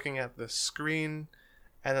saying they're looking at the screen,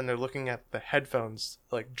 and then they're looking at the headphones,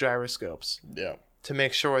 like gyroscopes. Yeah. To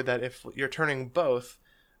make sure that if you're turning both,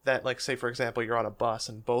 that, like, say, for example, you're on a bus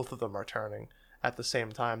and both of them are turning at the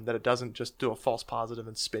same time, that it doesn't just do a false positive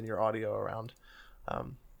and spin your audio around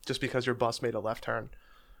just because your bus made a left turn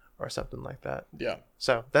or something like that. Yeah.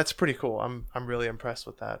 So that's pretty cool. I'm really impressed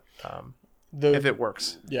with that, if it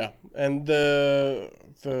works. Yeah. And the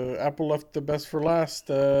Apple left the best for last.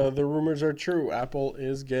 The rumors are true. Apple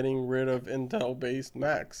is getting rid of Intel-based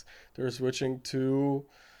Macs. They're switching to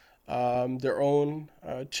their own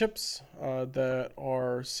chips that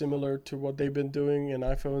are similar to what they've been doing in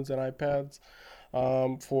iPhones and iPads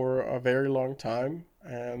for a very long time,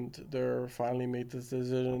 and they're finally made this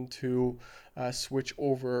decision to switch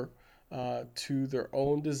over to their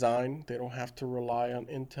own design. They don't have to rely on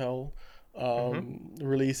Intel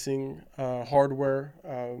releasing hardware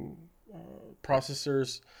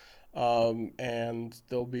processors, and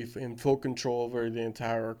they'll be in full control over the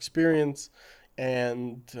entire experience.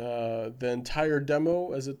 And the entire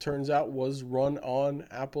demo, as it turns out, was run on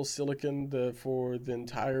Apple Silicon for the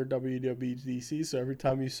entire WWDC. So every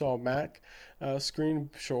time you saw a Mac screen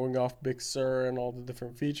showing off Big Sur and all the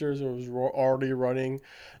different features, it was already running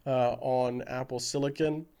on Apple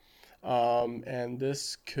Silicon. And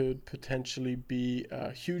this could potentially be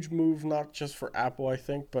a huge move, not just for Apple, I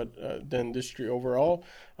think, but the industry overall.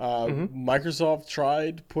 Microsoft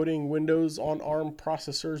tried putting Windows on ARM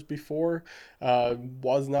processors before,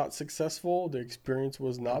 was not successful. The experience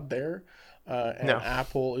was not there. And No.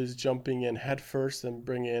 Apple is jumping in headfirst and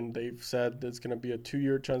they've said there's going to be a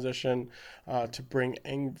 2-year transition to bring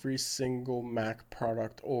every single Mac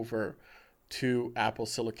product over to Apple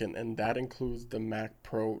Silicon, and that includes the Mac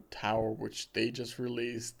Pro Tower, which they just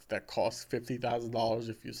released, that costs $50,000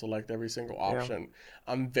 if you select every single option.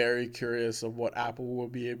 Yeah. I'm very curious of what Apple will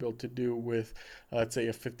be able to do with, let's say,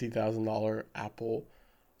 a $50,000 Apple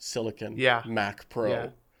Silicon Mac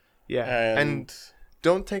Pro. Yeah. And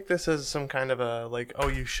don't take this as some kind of a like, oh,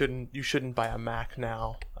 you shouldn't buy a Mac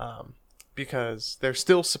now, because they're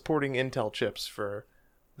still supporting Intel chips for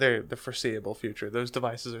the foreseeable future. Those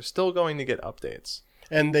devices are still going to get updates.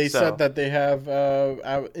 And they said that they have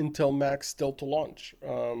Intel Macs still to launch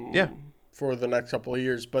for the next couple of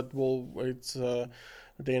years. But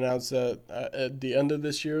they announced that at the end of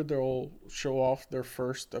this year, they'll show off their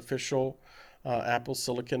first official Apple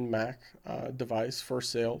Silicon Mac device for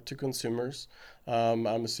sale to consumers. I'm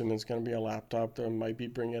assuming it's going to be a laptop. They might be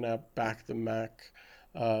bringing back the MacBook,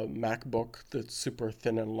 the super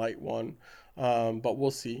thin and light one. But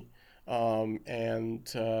we'll see.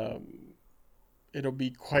 It'll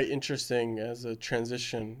be quite interesting as a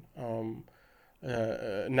transition,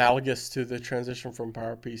 analogous to the transition from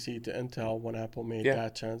PowerPC to Intel when Apple made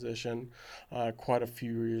that transition quite a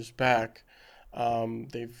few years back.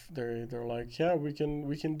 They're like, we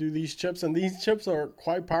can do these chips, and these chips are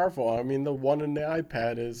quite powerful. I mean, the one in the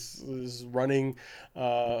iPad is running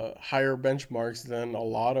higher benchmarks than a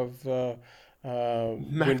lot of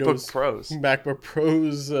MacBook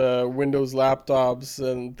Pros, Windows laptops,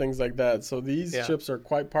 and things like that. So these chips are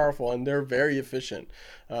quite powerful, and they're very efficient,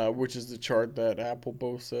 which is the chart that Apple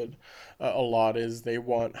boasted a lot. Is they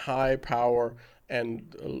want high power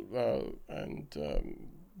and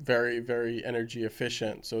very, very energy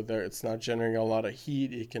efficient, so that it's not generating a lot of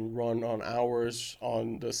heat. It can run on hours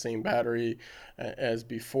on the same battery as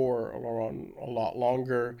before, or on a lot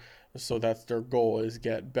longer. So that's their goal, is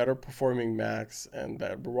get better performing Macs and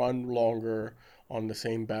that run longer on the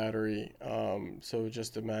same battery. So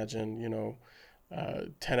just imagine,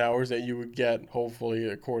 10 hours that you would get, hopefully,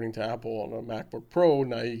 according to Apple, on a MacBook Pro.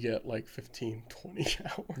 Now you get like 15, 20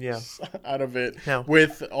 hours out of it,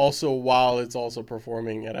 with also, while it's also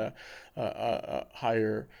performing at a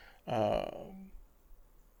higher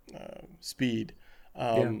speed.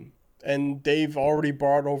 And they've already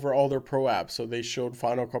brought over all their Pro apps. So they showed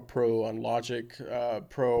Final Cut Pro and Logic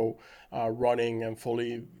Pro running and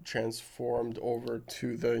fully transformed over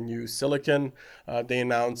to the new Silicon. They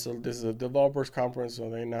announced, this is a developers conference, so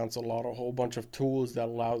they announced a whole bunch of tools that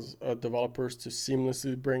allows developers to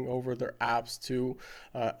seamlessly bring over their apps to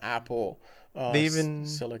Apple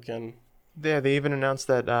Silicon. Yeah, they even announced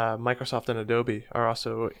that Microsoft and Adobe are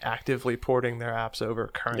also actively porting their apps over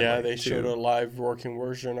currently. Yeah, they showed a live working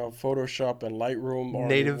version of Photoshop and Lightroom.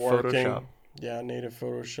 Native Photoshop. Yeah, native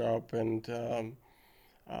Photoshop,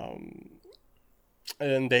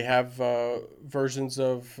 and they have versions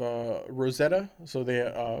of Rosetta. So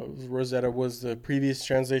Rosetta was the previous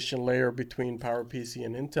translation layer between PowerPC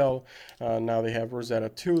and Intel. Now they have Rosetta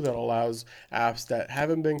 2 that allows apps that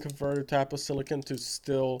haven't been converted to Apple Silicon to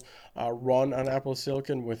still run on Apple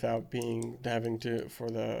Silicon without having for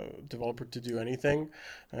the developer to do anything.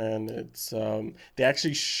 And it's they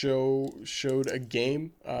actually showed a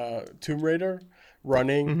game, Tomb Raider,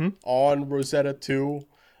 running on Rosetta 2.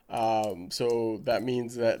 So that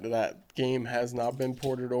means that game has not been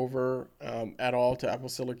ported over at all to Apple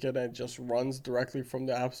Silicon. It just runs directly from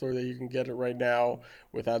the App Store that you can get it right now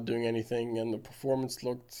without doing anything, and the performance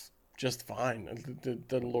looked just fine. It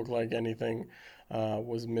didn't look like anything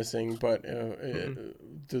was missing, but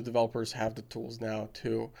the developers have the tools now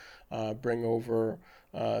to bring over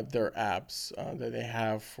their apps that they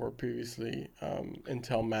have for previously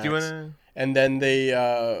Intel Macs. And then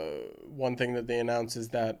one thing that they announced is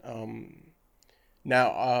that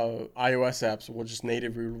now iOS apps will just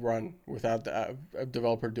natively run without the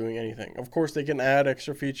developer doing anything. Of course, they can add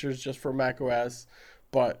extra features just for macOS,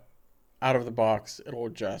 but out of the box, it'll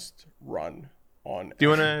just run on. Do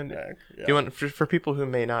you want for people who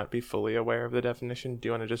may not be fully aware of the definition? Do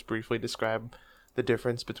you want to just briefly describe the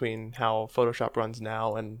difference between how Photoshop runs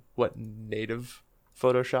now and what native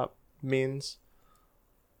Photoshop means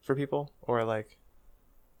for people? Or like,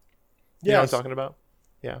 you know what I'm talking about?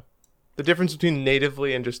 Yeah. The difference between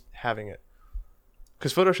natively and just having it.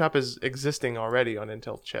 Because Photoshop is existing already on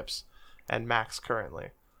Intel chips and Macs currently.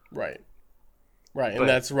 Right. Right, and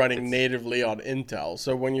that's running natively on Intel.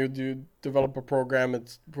 So when you do develop a program,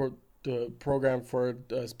 it's the program for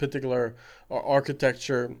a particular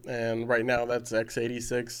architecture, and right now that's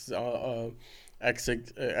x86,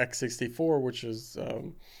 x64, which is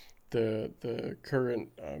the current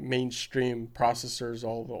mainstream processors.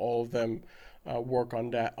 All of them work on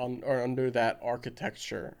that or under that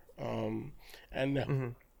architecture, and. Mm-hmm.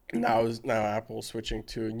 Now Apple switching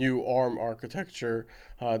to a new ARM architecture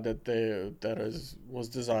was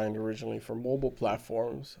designed originally for mobile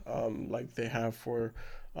platforms, like they have for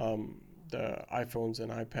the iPhones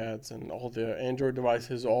and iPads, and all the Android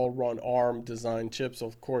devices all run ARM designed chips.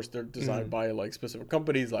 Of course, they're designed by like specific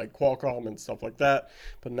companies like Qualcomm and stuff like that.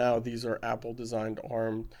 But now these are Apple designed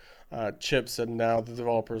ARM chips, and now the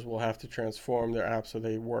developers will have to transform their apps so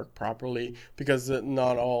they work properly, because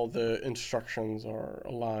not all the instructions are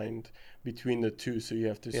aligned between the two. So you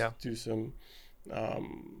have to do some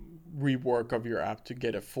rework of your app to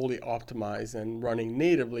get it fully optimized and running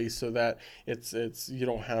natively, so that it's you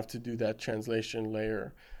don't have to do that translation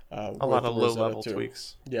layer. A lot of low-level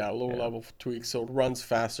tweaks. Yeah, low-level tweaks, so it runs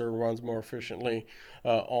faster, runs more efficiently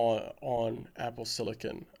on Apple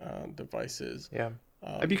Silicon devices. Yeah.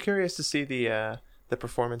 I'd be curious to see the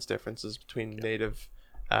performance differences between native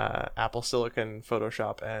Apple Silicon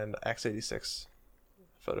Photoshop and x86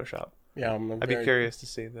 Photoshop. Yeah, I'd be curious to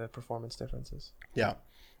see the performance differences. Yeah,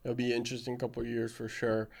 it'll be an interesting couple of years for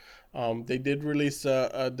sure. They did release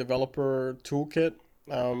a developer toolkit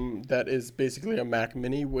that is basically a Mac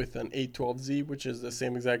Mini with an A12Z, which is the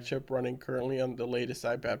same exact chip running currently on the latest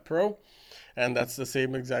iPad Pro. And that's the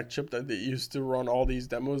same exact chip that they used to run all these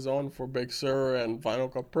demos on for Big Sur and Final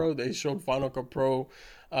Cut Pro. They showed Final Cut Pro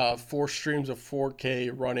 4 streams of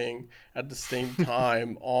 4K running at the same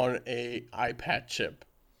time on a iPad chip.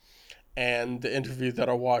 And the interview that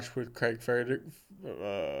I watched with Craig Federighi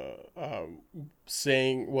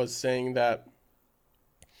saying that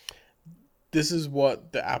this is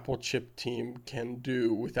what the Apple chip team can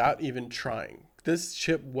do without even trying. This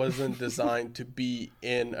chip wasn't designed to be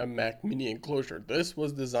in a Mac Mini enclosure. This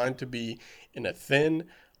was designed to be in a thin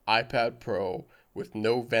iPad Pro with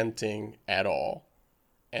no venting at all.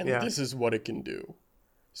 And this is what it can do.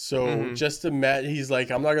 So just imagine, he's like,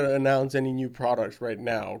 I'm not going to announce any new products right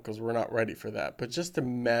now because we're not ready for that. But just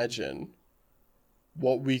imagine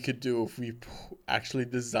what we could do if we actually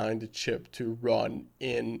designed a chip to run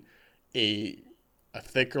in a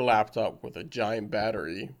thicker laptop with a giant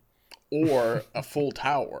battery, or a full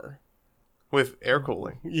tower with air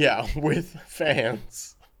cooling. Yeah, with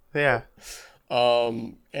fans. Yeah.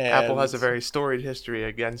 And Apple has a very storied history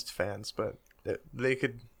against fans, but they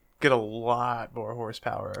could get a lot more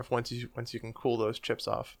horsepower if once you can cool those chips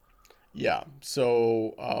off. Yeah.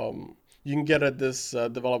 So you can get this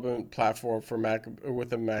development platform for Mac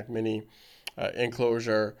with a Mac Mini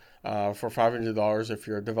enclosure for $500 if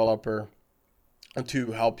you're a developer,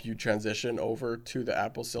 to help you transition over to the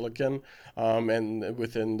Apple Silicon. And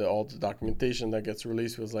within all the documentation that gets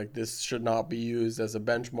released was like, this should not be used as a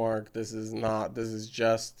benchmark. This is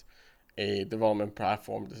just a development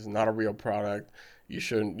platform. This is not a real product. You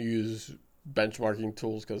shouldn't use benchmarking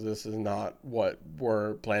tools because this is not what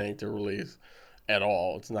we're planning to release at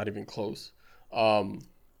all. It's not even close.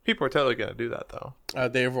 People are totally going to do that though.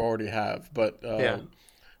 They already have, but there's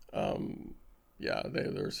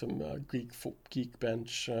some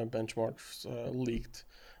Geekbench benchmarks leaked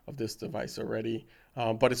of this device already.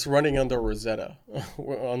 But it's running under Rosetta,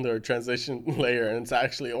 under a translation layer, and it's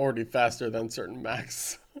actually already faster than certain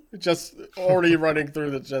Macs. Just already running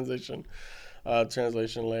through the translation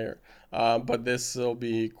layer. But this will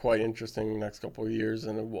be quite interesting in the next couple of years,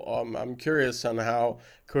 and I'm curious on how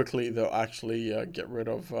quickly they'll actually get rid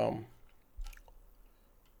of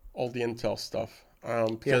all the Intel stuff.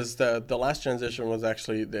 Because the last transition was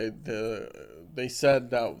actually they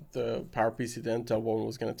said that the PowerPC to Intel one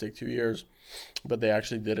was going to take 2 years, but they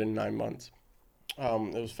actually did it in 9 months.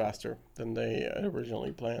 It was faster than they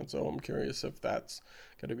originally planned, so I'm curious if that's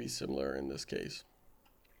going to be similar in this case.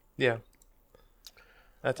 Yeah,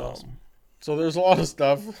 that's awesome. So there's a lot of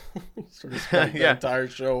stuff. Sort of spent the entire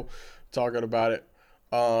show talking about it.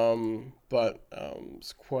 But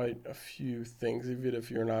it's quite a few things, even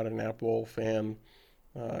if you're not an Apple fan.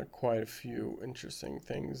 Quite a few interesting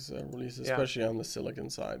things released, especially on the Silicon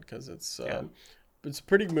side, because it's a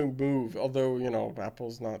pretty big move. Although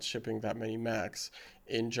Apple's not shipping that many Macs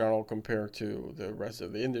in general compared to the rest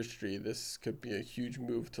of the industry. This could be a huge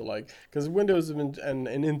move to because Windows have been, and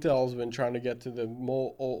Intel has been trying to get to the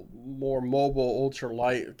more mobile, ultra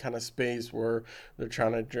light kind of space where they're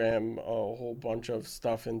trying to jam a whole bunch of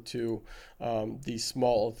stuff into these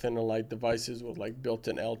small, thin and light devices with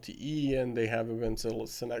built-in LTE, and they haven't been so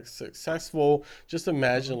successful. Just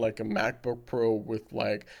imagine a MacBook Pro with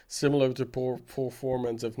similar to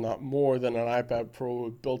performance, if not more, than an iPad Pro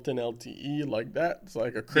with built-in LTE like that. It's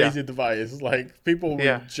a crazy device. People would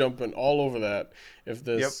be jumping all over that if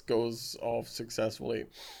this goes off successfully.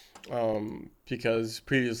 Because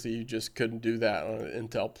previously you just couldn't do that on an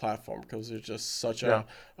Intel platform because there's just such a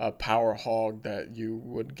power hog that you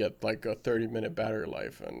would get a 30-minute battery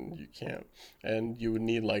life, and you can't. And you would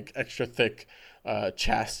need extra thick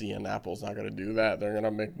chassis, and Apple's not going to do that. They're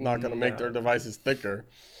not going to make their devices thicker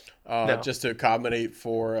just to accommodate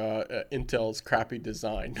for Intel's crappy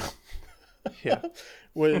design.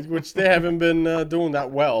 Which they haven't been doing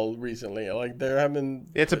that well recently.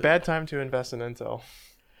 It's a bad time to invest in Intel.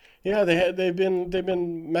 Yeah, they've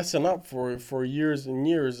been messing up for years and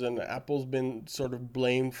years, and Apple's been sort of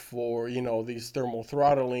blamed for these thermal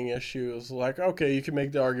throttling issues. Okay, you can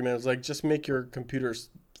make the argument, it's just make your computers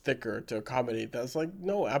thicker to accommodate that. It's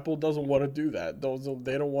no, Apple doesn't want to do that.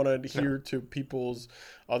 They don't want to adhere to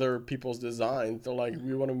other people's designs. They're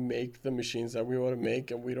we want to make the machines that we want to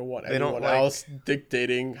make, and we don't want anyone else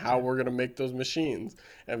dictating how we're going to make those machines.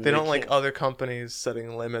 And they don't like other companies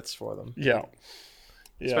setting limits for them. Yeah.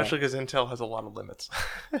 Especially because Intel has a lot of limits.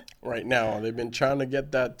 Right now, they've been trying to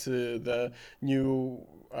get that to the new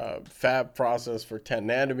fab process for 10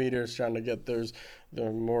 nanometers, trying to get the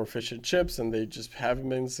more efficient chips, and they just haven't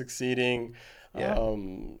been succeeding. Yeah.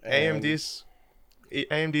 AMD's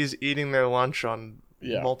eating their lunch on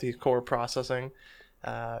multi-core processing.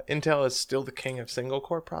 Intel is still the king of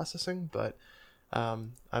single-core processing, but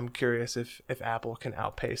I'm curious if Apple can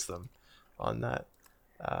outpace them on that.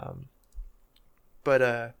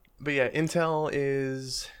 But yeah, Intel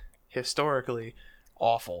is historically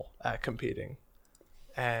awful at competing,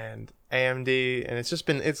 and AMD, and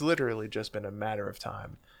it's literally just been a matter of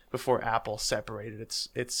time before Apple separated its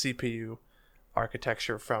CPU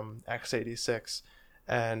architecture from x86,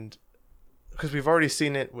 and because we've already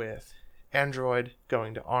seen it with Android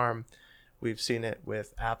going to ARM, we've seen it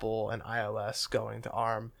with Apple and iOS going to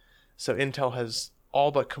ARM, so Intel has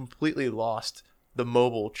all but completely lost the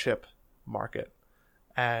mobile chip market.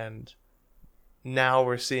 And now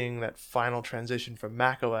we're seeing that final transition from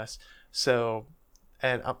macOS. So,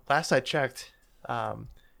 and last I checked,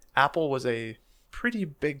 Apple was a pretty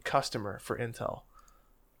big customer for Intel.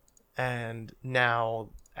 And now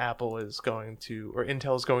Intel is going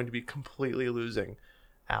to be completely losing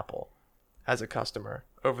Apple as a customer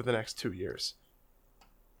over the next 2 years.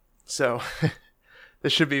 So,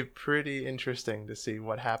 this should be pretty interesting to see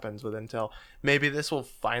what happens with Intel. Maybe this will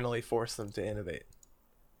finally force them to innovate.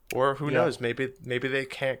 Or who knows, maybe they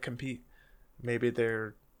can't compete. Maybe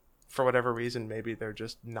they're, for whatever reason, maybe they're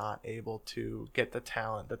just not able to get the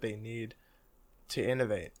talent that they need to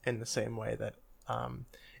innovate in the same way that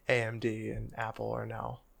AMD and Apple are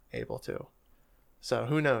now able to. So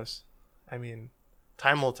who knows? I mean,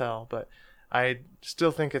 time will tell, but I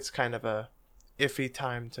still think it's kind of a iffy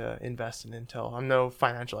time to invest in Intel. I'm no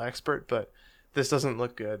financial expert, but this doesn't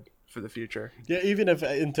look good for the future. Yeah, even if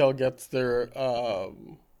Intel gets their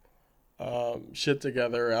shit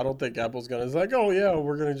together, I don't think Apple's gonna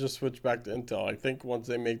we're gonna just switch back to Intel. I think once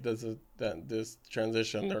they make this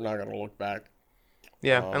transition, they're not gonna look back.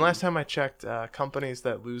 Yeah, and last time I checked, companies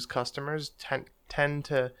that lose customers tend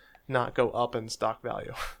to not go up in stock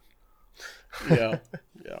value. Yeah.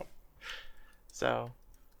 So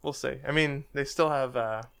we'll see. I mean, they still have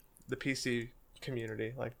the PC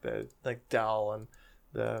community, like Dell and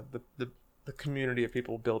the community of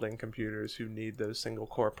people building computers who need those single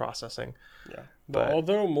core processing. Yeah. But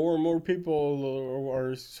although more and more people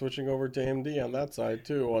are switching over to AMD on that side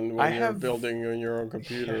too, when you're building your own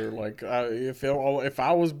computer. If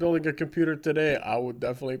I was building a computer today, I would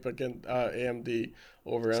definitely pick AMD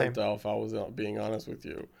over Intel. If I was being honest with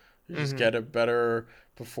you, you just get a better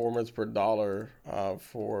performance per dollar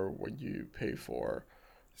for what you pay for.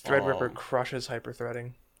 Threadripper crushes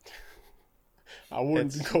hyperthreading. I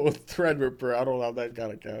wouldn't go with Threadripper. I don't have that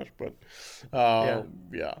kind of cash, but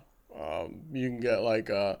you can get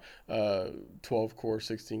a 12-core,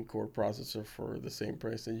 16-core processor for the same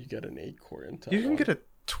price that you get an 8-core Intel. You can get a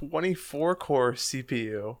 24-core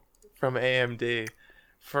CPU from AMD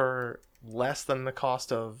for less than the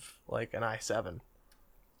cost of an i7,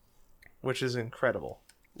 which is incredible.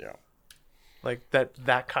 Yeah.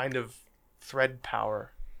 That kind of thread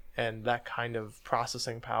power and that kind of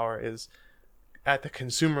processing power is at the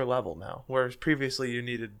consumer level now, whereas previously you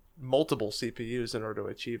needed multiple CPUs in order to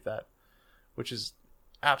achieve that, which is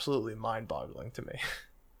absolutely mind-boggling to me.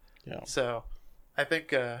 Yeah. So I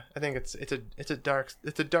think it's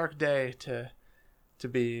a dark day to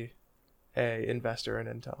be a investor in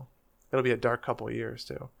Intel. It'll be a dark couple of years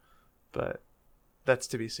too, but that's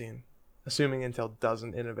to be seen. Assuming Intel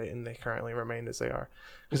doesn't innovate and they currently remain as they are,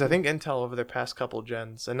 because I think Intel over their past couple of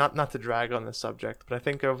gens, and not to drag on this subject, but I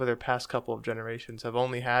think over their past couple of generations have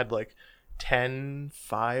only had like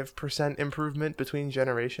 5% improvement between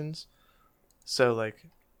generations. So like,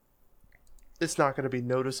 it's not going to be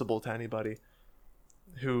noticeable to anybody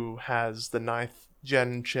who has the 9th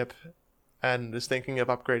gen chip and is thinking of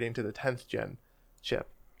upgrading to the 10th gen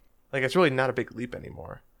chip. Like, it's really not a big leap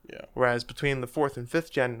anymore. Yeah. Whereas between the 4th and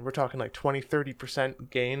 5th gen, we're talking like 20-30%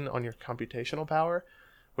 gain on your computational power,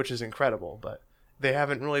 which is incredible, but they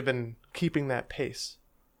haven't really been keeping that pace.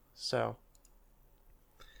 So,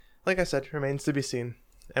 like I said, remains to be seen.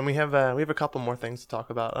 And we have a couple more things to talk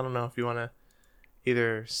about. I don't know if you want to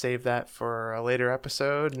either save that for a later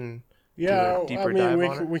episode and do a deeper dive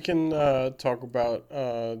on it. We can talk about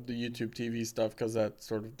the YouTube TV stuff, because that's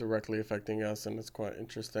sort of directly affecting us, and it's quite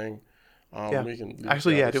interesting. We can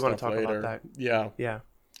actually, I do want to talk later. about that. Yeah.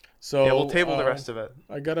 So yeah, we'll table the rest of it.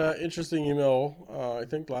 I got an interesting email, I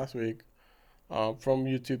think last week, from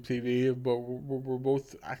YouTube TV, but we're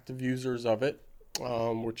both active users of it,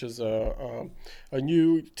 which is a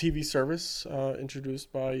new TV service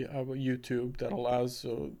introduced by YouTube that allows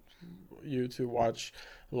you to watch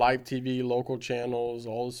live TV, local channels,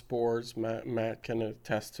 all the sports. Matt can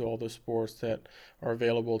attest to all the sports that are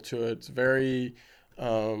available to it. It's very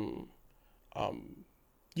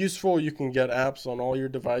useful. You can get apps on all your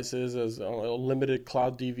devices as a limited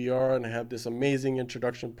cloud DVR, and have this amazing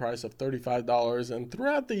introduction price of $35. And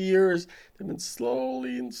throughout the years, they've been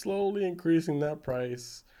slowly increasing that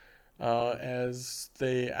price as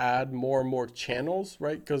they add more and more channels,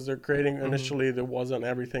 right? Because they're creating, initially there wasn't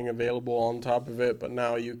everything available on top of it, but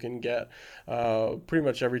now you can get pretty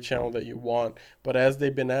much every channel that you want. But as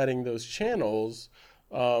they've been adding those channels,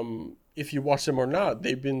 if you watch them or not,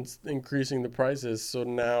 they've been increasing the prices. So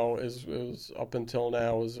now is up until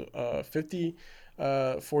now is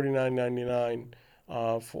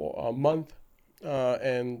 $49.99 for a month,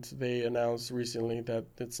 and they announced recently that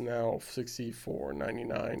it's now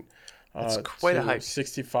 $64.99. It's quite a hike.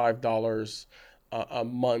 $65 a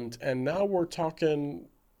month, and now we're talking.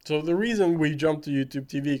 So the reason we jumped to YouTube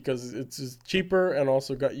TV, because it's cheaper and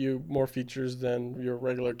also got you more features than your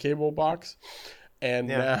regular cable box. And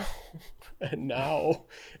now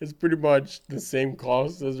it's pretty much the same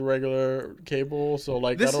cost as regular cable. So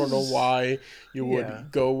I don't know why you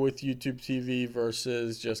would go with YouTube TV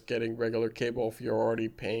versus just getting regular cable if you're already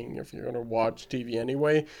paying, if you're going to watch TV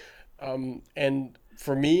anyway. And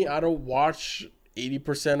for me, I don't watch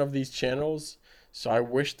 80% of these channels. So I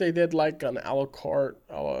wish they did like an a la carte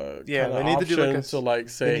they need to do to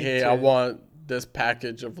say, hey, I want this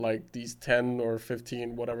package of like these 10 or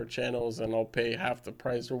 15 whatever channels, and I'll pay half the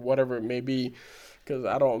price or whatever it may be, because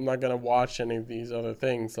I'm not gonna watch any of these other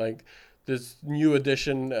things. Like this new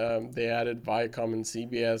edition, they added Viacom and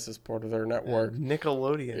CBS as part of their network.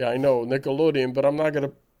 Nickelodeon. Yeah, I know, Nickelodeon, but I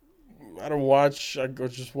go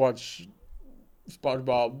just watch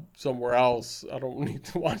SpongeBob somewhere else. I don't need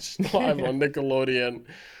to watch live on Nickelodeon.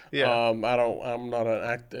 Yeah. I'm not an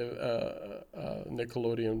active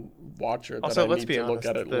Nickelodeon watcher that also, I need to look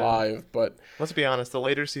at it live. But let's be honest, the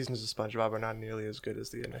later seasons of SpongeBob are not nearly as good as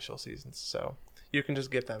the initial seasons. So you can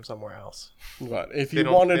just get them somewhere else. But if you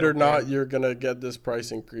want it or not, you're gonna get this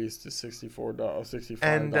price increase to $65.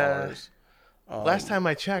 And last time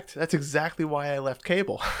I checked, that's exactly why I left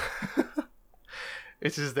cable.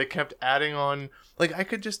 It's just they kept adding on. Like, I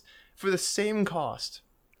could just, for the same cost,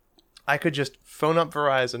 I could just phone up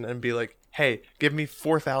Verizon and be like, hey, give me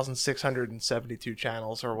 4,672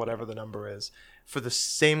 channels or whatever the number is for the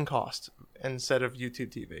same cost instead of YouTube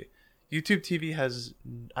TV. YouTube TV has,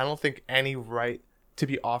 I don't think, any right to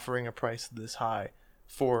be offering a price this high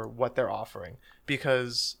for what they're offering,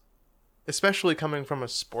 because especially coming from a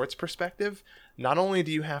sports perspective, not only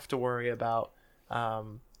do you have to worry about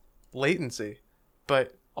latency,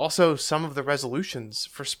 but also some of the resolutions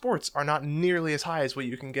for sports are not nearly as high as what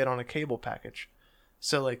you can get on a cable package.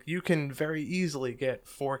 So like, you can very easily get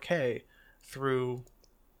 4K through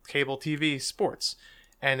cable TV sports,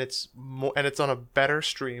 and it's on a better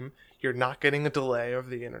stream. You're not getting a delay over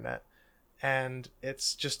the internet, and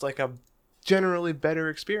it's just like a generally better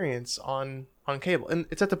experience on cable. And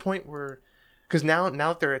it's at the point where, because now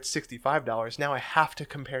that they're at $65, now I have to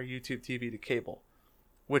compare YouTube TV to cable,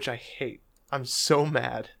 which I hate. I'm so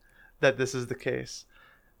mad that this is the case.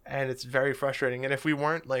 And it's very frustrating. And if we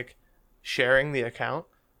weren't like sharing the account,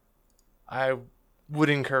 I would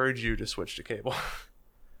encourage you to switch to cable.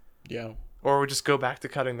 Yeah. Or just go back to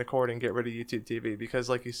cutting the cord and get rid of YouTube TV, because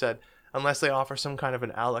like you said, unless they offer some kind of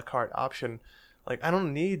an a la carte option, like I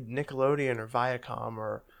don't need Nickelodeon or Viacom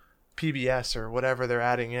or PBS or whatever they're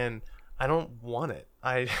adding in. I don't want it.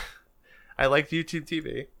 I liked YouTube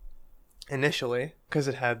TV initially because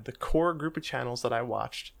it had the core group of channels that I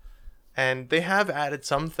watched. And they have added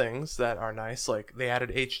some things that are nice, like they added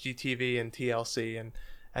HGTV and TLC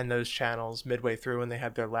and those channels midway through when they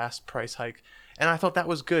had their last price hike. And I thought that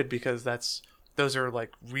was good because those are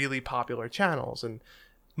like really popular channels, and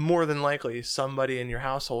more than likely somebody in your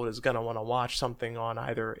household is going to want to watch something on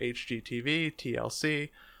either HGTV, TLC,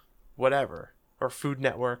 whatever, or Food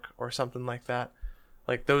Network or something like that.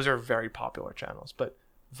 Like those are very popular channels, but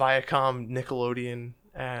Viacom, Nickelodeon,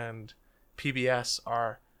 and PBS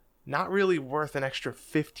are not really worth an extra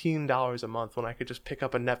 $15 a month when I could just pick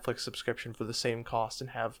up a Netflix subscription for the same cost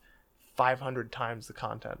and have 500 times the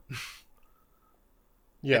content.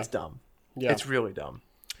 Yeah. It's dumb. Yeah. It's really dumb.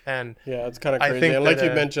 And yeah, it's kind of crazy. And like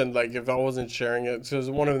you mentioned, like if I wasn't sharing it, so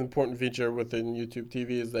one of the important feature within YouTube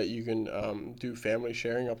TV is that you can do family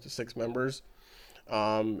sharing up to 6 members.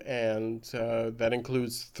 And that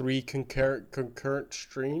includes 3 concurrent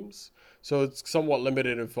streams. So it's somewhat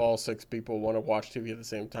limited if all 6 people want to watch TV at the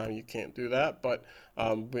same time. You can't do that, but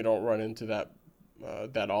we don't run into that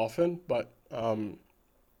often. But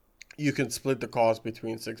you can split the cost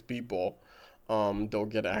between 6 people. They'll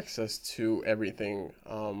get access to everything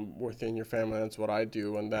within your family. That's what I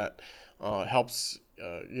do, and that helps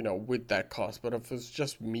with that cost. But if it's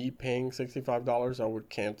just me paying $65, I would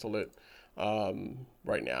cancel it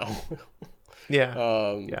right now.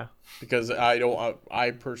 Yeah. Because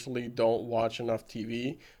I personally don't watch enough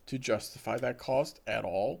TV to justify that cost at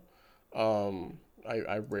all.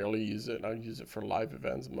 I rarely use it. I use it for live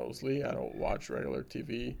events mostly. I don't watch regular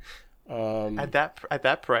TV. At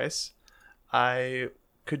that price, I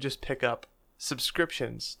could just pick up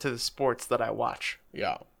subscriptions to the sports that I watch.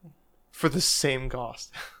 Yeah. For the same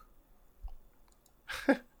cost.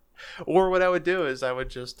 Or what I would do is I would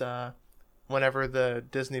just whenever the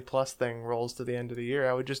Disney Plus thing rolls to the end of the year,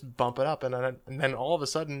 I would just bump it up, and then all of a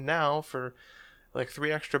sudden now for like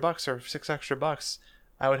 $3 extra or $6 extra,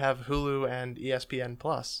 I would have Hulu and ESPN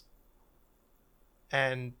Plus,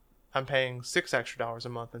 and I'm paying $6 extra a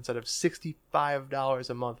month instead of $65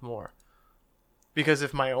 a month more. Because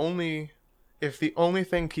if the only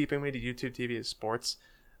thing keeping me to YouTube TV is sports,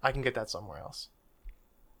 I can get that somewhere else,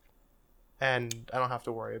 and I don't have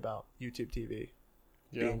to worry about YouTube TV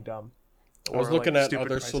being dumb. I was looking at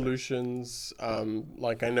other solutions.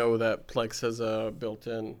 Like I know that Plex has a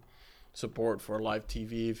built-in support for live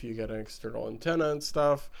TV if you get an external antenna and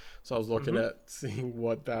stuff. So I was looking at seeing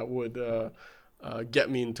what that would get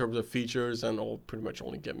me in terms of features, and it'll pretty much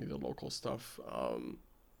only get me the local stuff.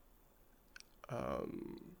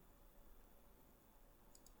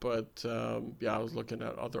 But I was looking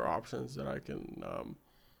at other options that I can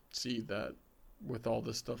see that with all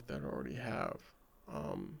the stuff that I already have.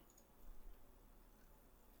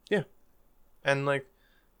 Yeah, and like,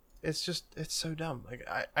 it's so dumb. Like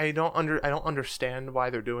I don't understand why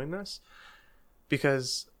they're doing this,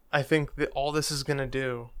 because I think that all this is gonna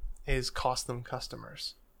do is cost them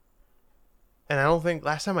customers. And I don't think,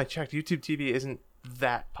 last time I checked, YouTube TV isn't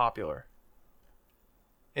that popular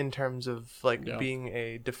in terms of being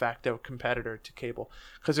a de facto competitor to cable,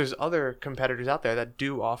 because there's other competitors out there that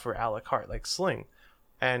do offer a la carte, like Sling.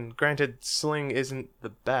 And granted, Sling isn't the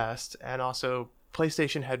best, and also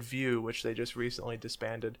PlayStation had Vue, which they just recently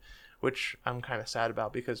disbanded, which I'm kind of sad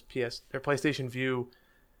about, because PlayStation Vue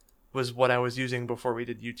was what I was using before we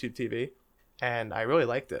did YouTube TV, and I really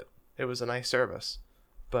liked it. It was a nice service,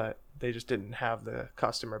 but they just didn't have the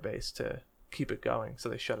customer base to keep it going, so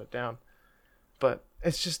they shut it down. But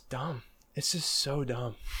it's just dumb. It's just so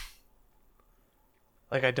dumb.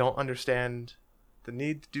 Like, I don't understand the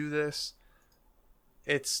need to do this.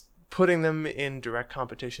 It's putting them in direct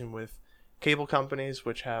competition with cable companies,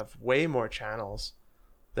 which have way more channels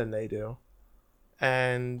than they do.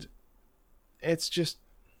 And it's just,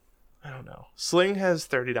 I don't know. Sling has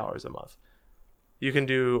 $30 a month. You can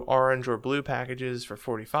do orange or blue packages for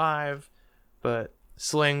 $45, but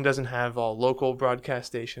Sling doesn't have all local broadcast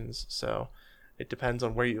stations, so it depends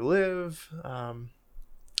on where you live.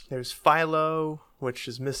 There's Philo, which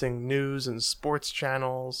is missing news and sports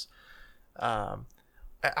channels.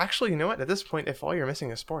 Actually, you know what? At this point, if all you're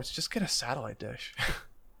missing is sports, just get a satellite dish.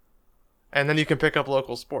 And then you can pick up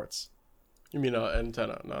local sports. You mean an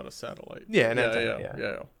antenna, not a satellite? Yeah, an antenna.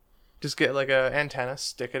 Yeah. Just get like a antenna,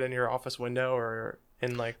 stick it in your office window or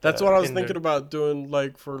in like. That's what I was thinking about doing,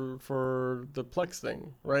 like for the Plex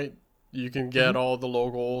thing, right? You can get all the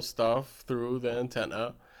local stuff through the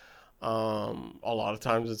antenna. A lot of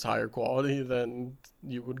times it's higher quality than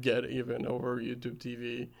you would get even over YouTube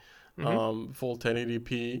TV, full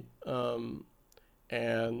 1080p,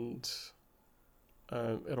 and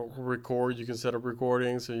it'll record. You can set up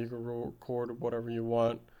recording, so you can record whatever you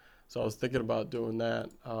want. So I was thinking about doing that.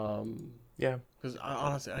 Because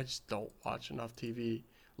honestly, I just don't watch enough TV.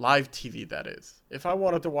 Live TV, that is. If I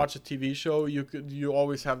wanted to watch a TV show, you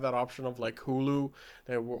always have that option of like Hulu,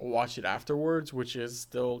 that will watch it afterwards, which is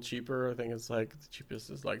still cheaper. I think it's like the cheapest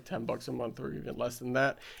is like $10 a month or even less than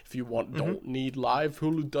that. If you don't need live,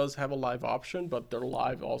 Hulu does have a live option, but their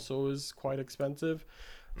live also is quite expensive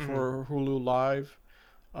for Hulu Live.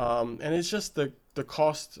 And it's just the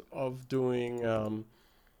cost of doing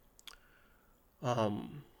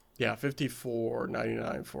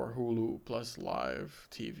 $54.99 for Hulu plus live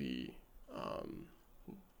TV.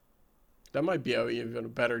 That might be even a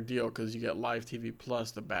better deal because you get live TV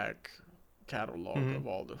plus the back catalog of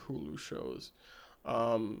all the Hulu shows.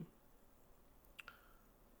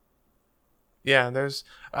 There's.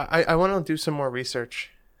 I want to do some more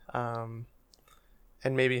research, and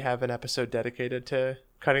maybe have an episode dedicated to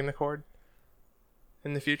cutting the cord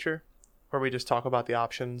in the future, where we just talk about the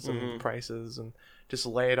options and prices and just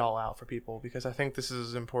lay it all out for people, because I think this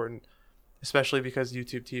is important, especially because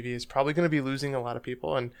YouTube TV is probably going to be losing a lot of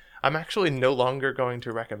people, and I'm actually no longer going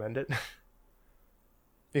to recommend it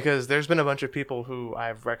because there's been a bunch of people who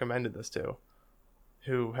I've recommended this to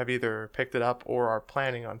who have either picked it up or are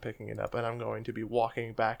planning on picking it up, and I'm going to be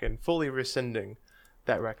walking back and fully rescinding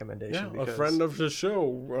that recommendation. Yeah, a friend of the show,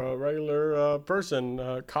 regular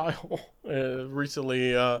person, Kyle,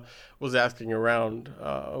 recently was asking around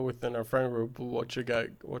within our friend group what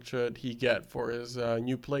should he get for his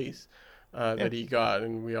new place that he got,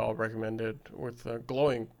 and we all recommended with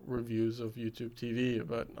glowing reviews of YouTube TV.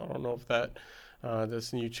 But I don't know if that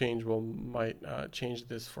this new change might change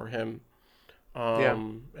this for him.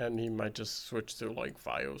 And he might just switch to like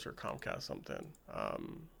Fios or Comcast something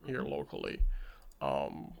here locally.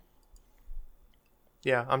 I'm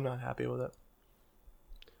not happy with it.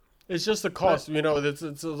 It's just the cost,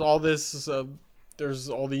 it's all this, there's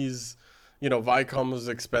all these, Viacom is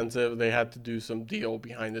expensive. They had to do some deal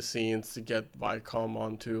behind the scenes to get Viacom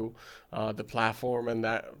onto the platform, and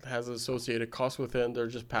that has associated costs with it. They're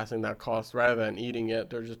just passing that cost rather than eating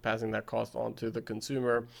it. They're just passing that cost on to the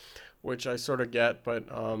consumer, which I sort of get, but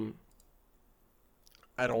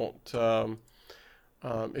I don't...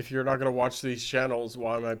 if you're not going to watch these channels,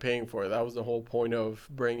 why am I paying for it? That was the whole point of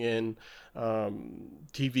bringing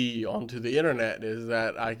TV onto the internet, is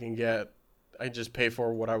that I just pay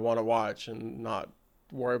for what I want to watch and not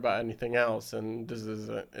worry about anything else. And this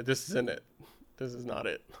isn't it. This is not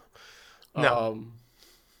it. No.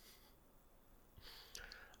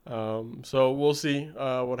 So we'll see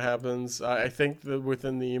what happens. I think that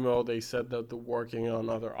within the email they said that they're working on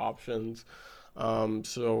other options.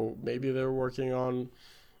 So maybe they're working on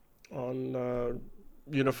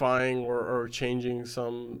unifying or changing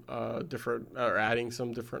some different, or adding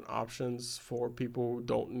some different options for people who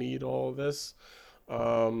don't need all of this.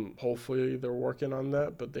 Hopefully they're working on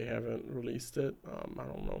that, but they haven't released it. I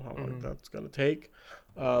don't know how long that's going to take.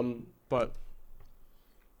 But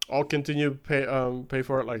I'll continue to pay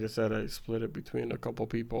for it. Like I said, I split it between a couple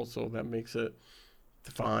people, so that makes it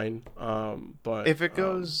fine. But if it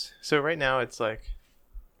goes, so right now it's like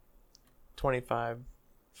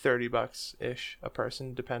 $25-$30 ish a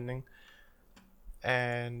person, depending.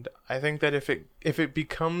 And I think that if it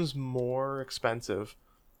becomes more expensive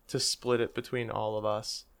to split it between all of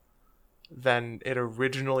us than it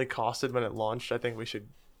originally costed when it launched, I think we should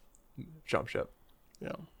jump ship.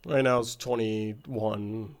 Yeah, right now it's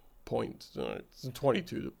 21 points. It's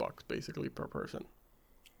 $22 basically per person.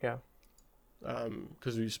 Yeah.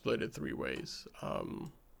 Because we split it 3 ways.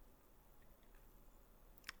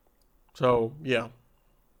 So yeah,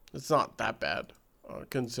 it's not that bad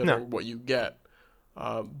considering what you get.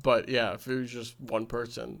 But yeah, if it was just one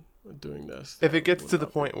person doing this, if it gets to the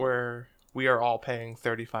point where we are all paying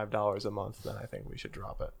 $35 a month, then I think we should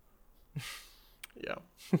drop it. Yeah.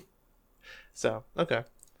 So okay,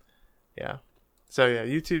 yeah. So yeah,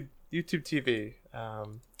 YouTube TV,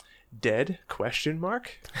 dead ?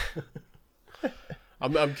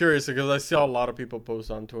 I'm curious because I see a lot of people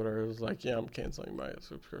post on Twitter. It was like, yeah, I'm canceling my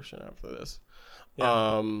subscription after this.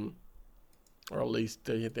 Yeah. Or at least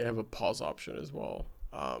they have a pause option as well.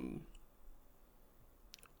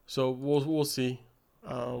 So we'll see.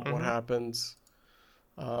 what happens.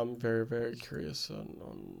 I'm very, very curious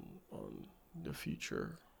on the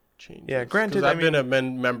future changes. Yeah, granted, I've been a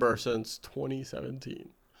member since 2017.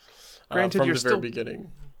 Granted, from you're the still very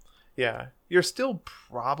beginning. Yeah, you're still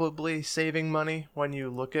probably saving money when you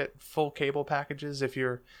look at full cable packages. If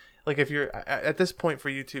you're at this point for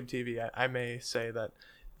YouTube TV, I may say that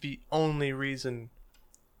the only reason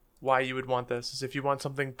why you would want this is if you want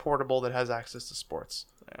something portable that has access to sports.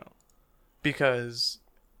 Yeah. Because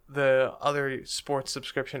the other sports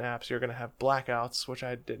subscription apps, you're going to have blackouts, which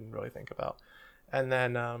I didn't really think about. And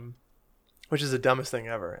then, which is the dumbest thing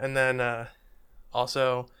ever. And then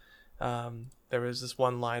also, there was this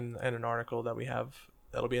one line in an article that we have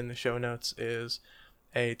that'll be in the show notes is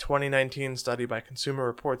a 2019 study by Consumer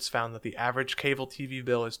Reports found that the average cable TV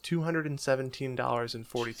bill is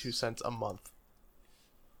 $217.42 a month.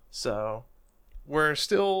 So we're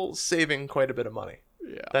still saving quite a bit of money.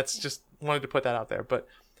 Yeah. That's just wanted to put that out there. But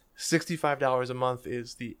 $65 a month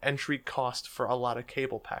is the entry cost for a lot of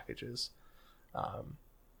cable packages.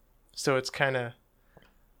 So it's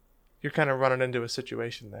you're kind of running into a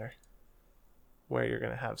situation there where you're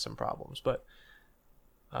going to have some problems. But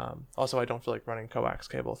also, I don't feel like running coax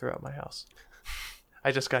cable throughout my house.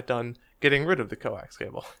 I just got done getting rid of the coax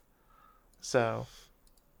cable. So,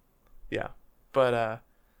 yeah. But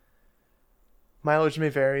mileage may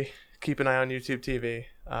vary. Keep an eye on YouTube TV.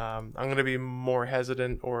 I'm going to be more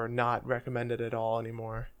hesitant or not recommend it at all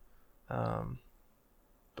anymore.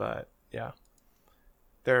 But, yeah.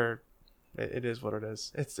 It is what it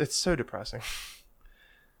is. It's so depressing.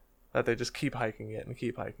 That they just keep hiking it and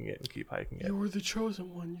keep hiking it and keep hiking it. You were the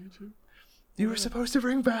chosen one, YouTube. You were supposed to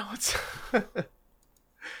bring balance.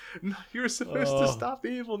 You were supposed to stop the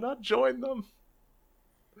evil, not join them.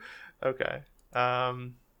 Okay.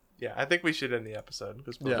 Yeah, I think we should end the episode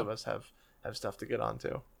because both of us have stuff to get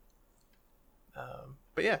onto.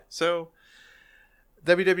 But yeah, so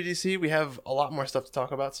WWDC, we have a lot more stuff to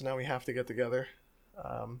talk about, so now we have to get together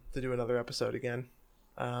to do another episode again.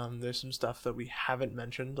 There's some stuff that we haven't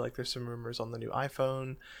mentioned, like there's some rumors on the new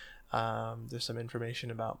iPhone. There's some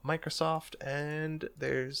information about Microsoft, and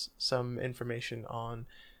there's some information on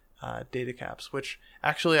data caps, which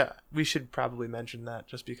actually we should probably mention that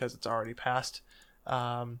just because it's already passed.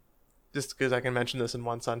 Just because I can mention this in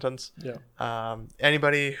one sentence. Yeah.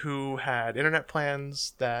 Anybody who had internet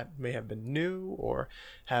plans that may have been new or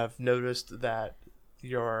have noticed that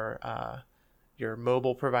your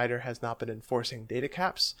mobile provider has not been enforcing data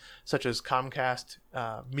caps, such as Comcast,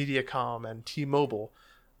 Mediacom, and T-Mobile,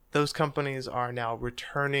 those companies are now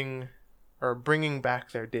returning or bringing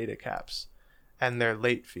back their data caps and their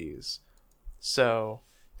late fees. So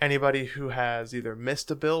anybody who has either missed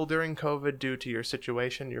a bill during COVID due to your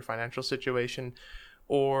situation, your financial situation,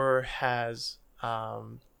 or has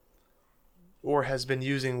been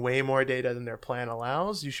using way more data than their plan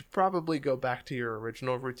allows, you should probably go back to your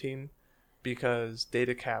original routine, because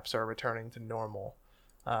data caps are returning to normal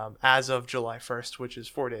as of July 1st, which is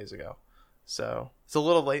 4 days ago. So it's a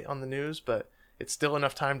little late on the news, but it's still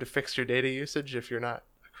enough time to fix your data usage if you're not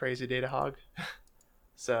a crazy data hog.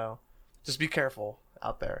 So just be careful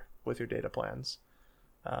out there with your data plans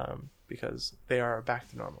because they are back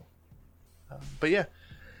to normal. But yeah,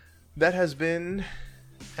 that has been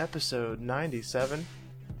episode 97,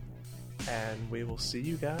 and we will see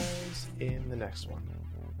you guys in the next one.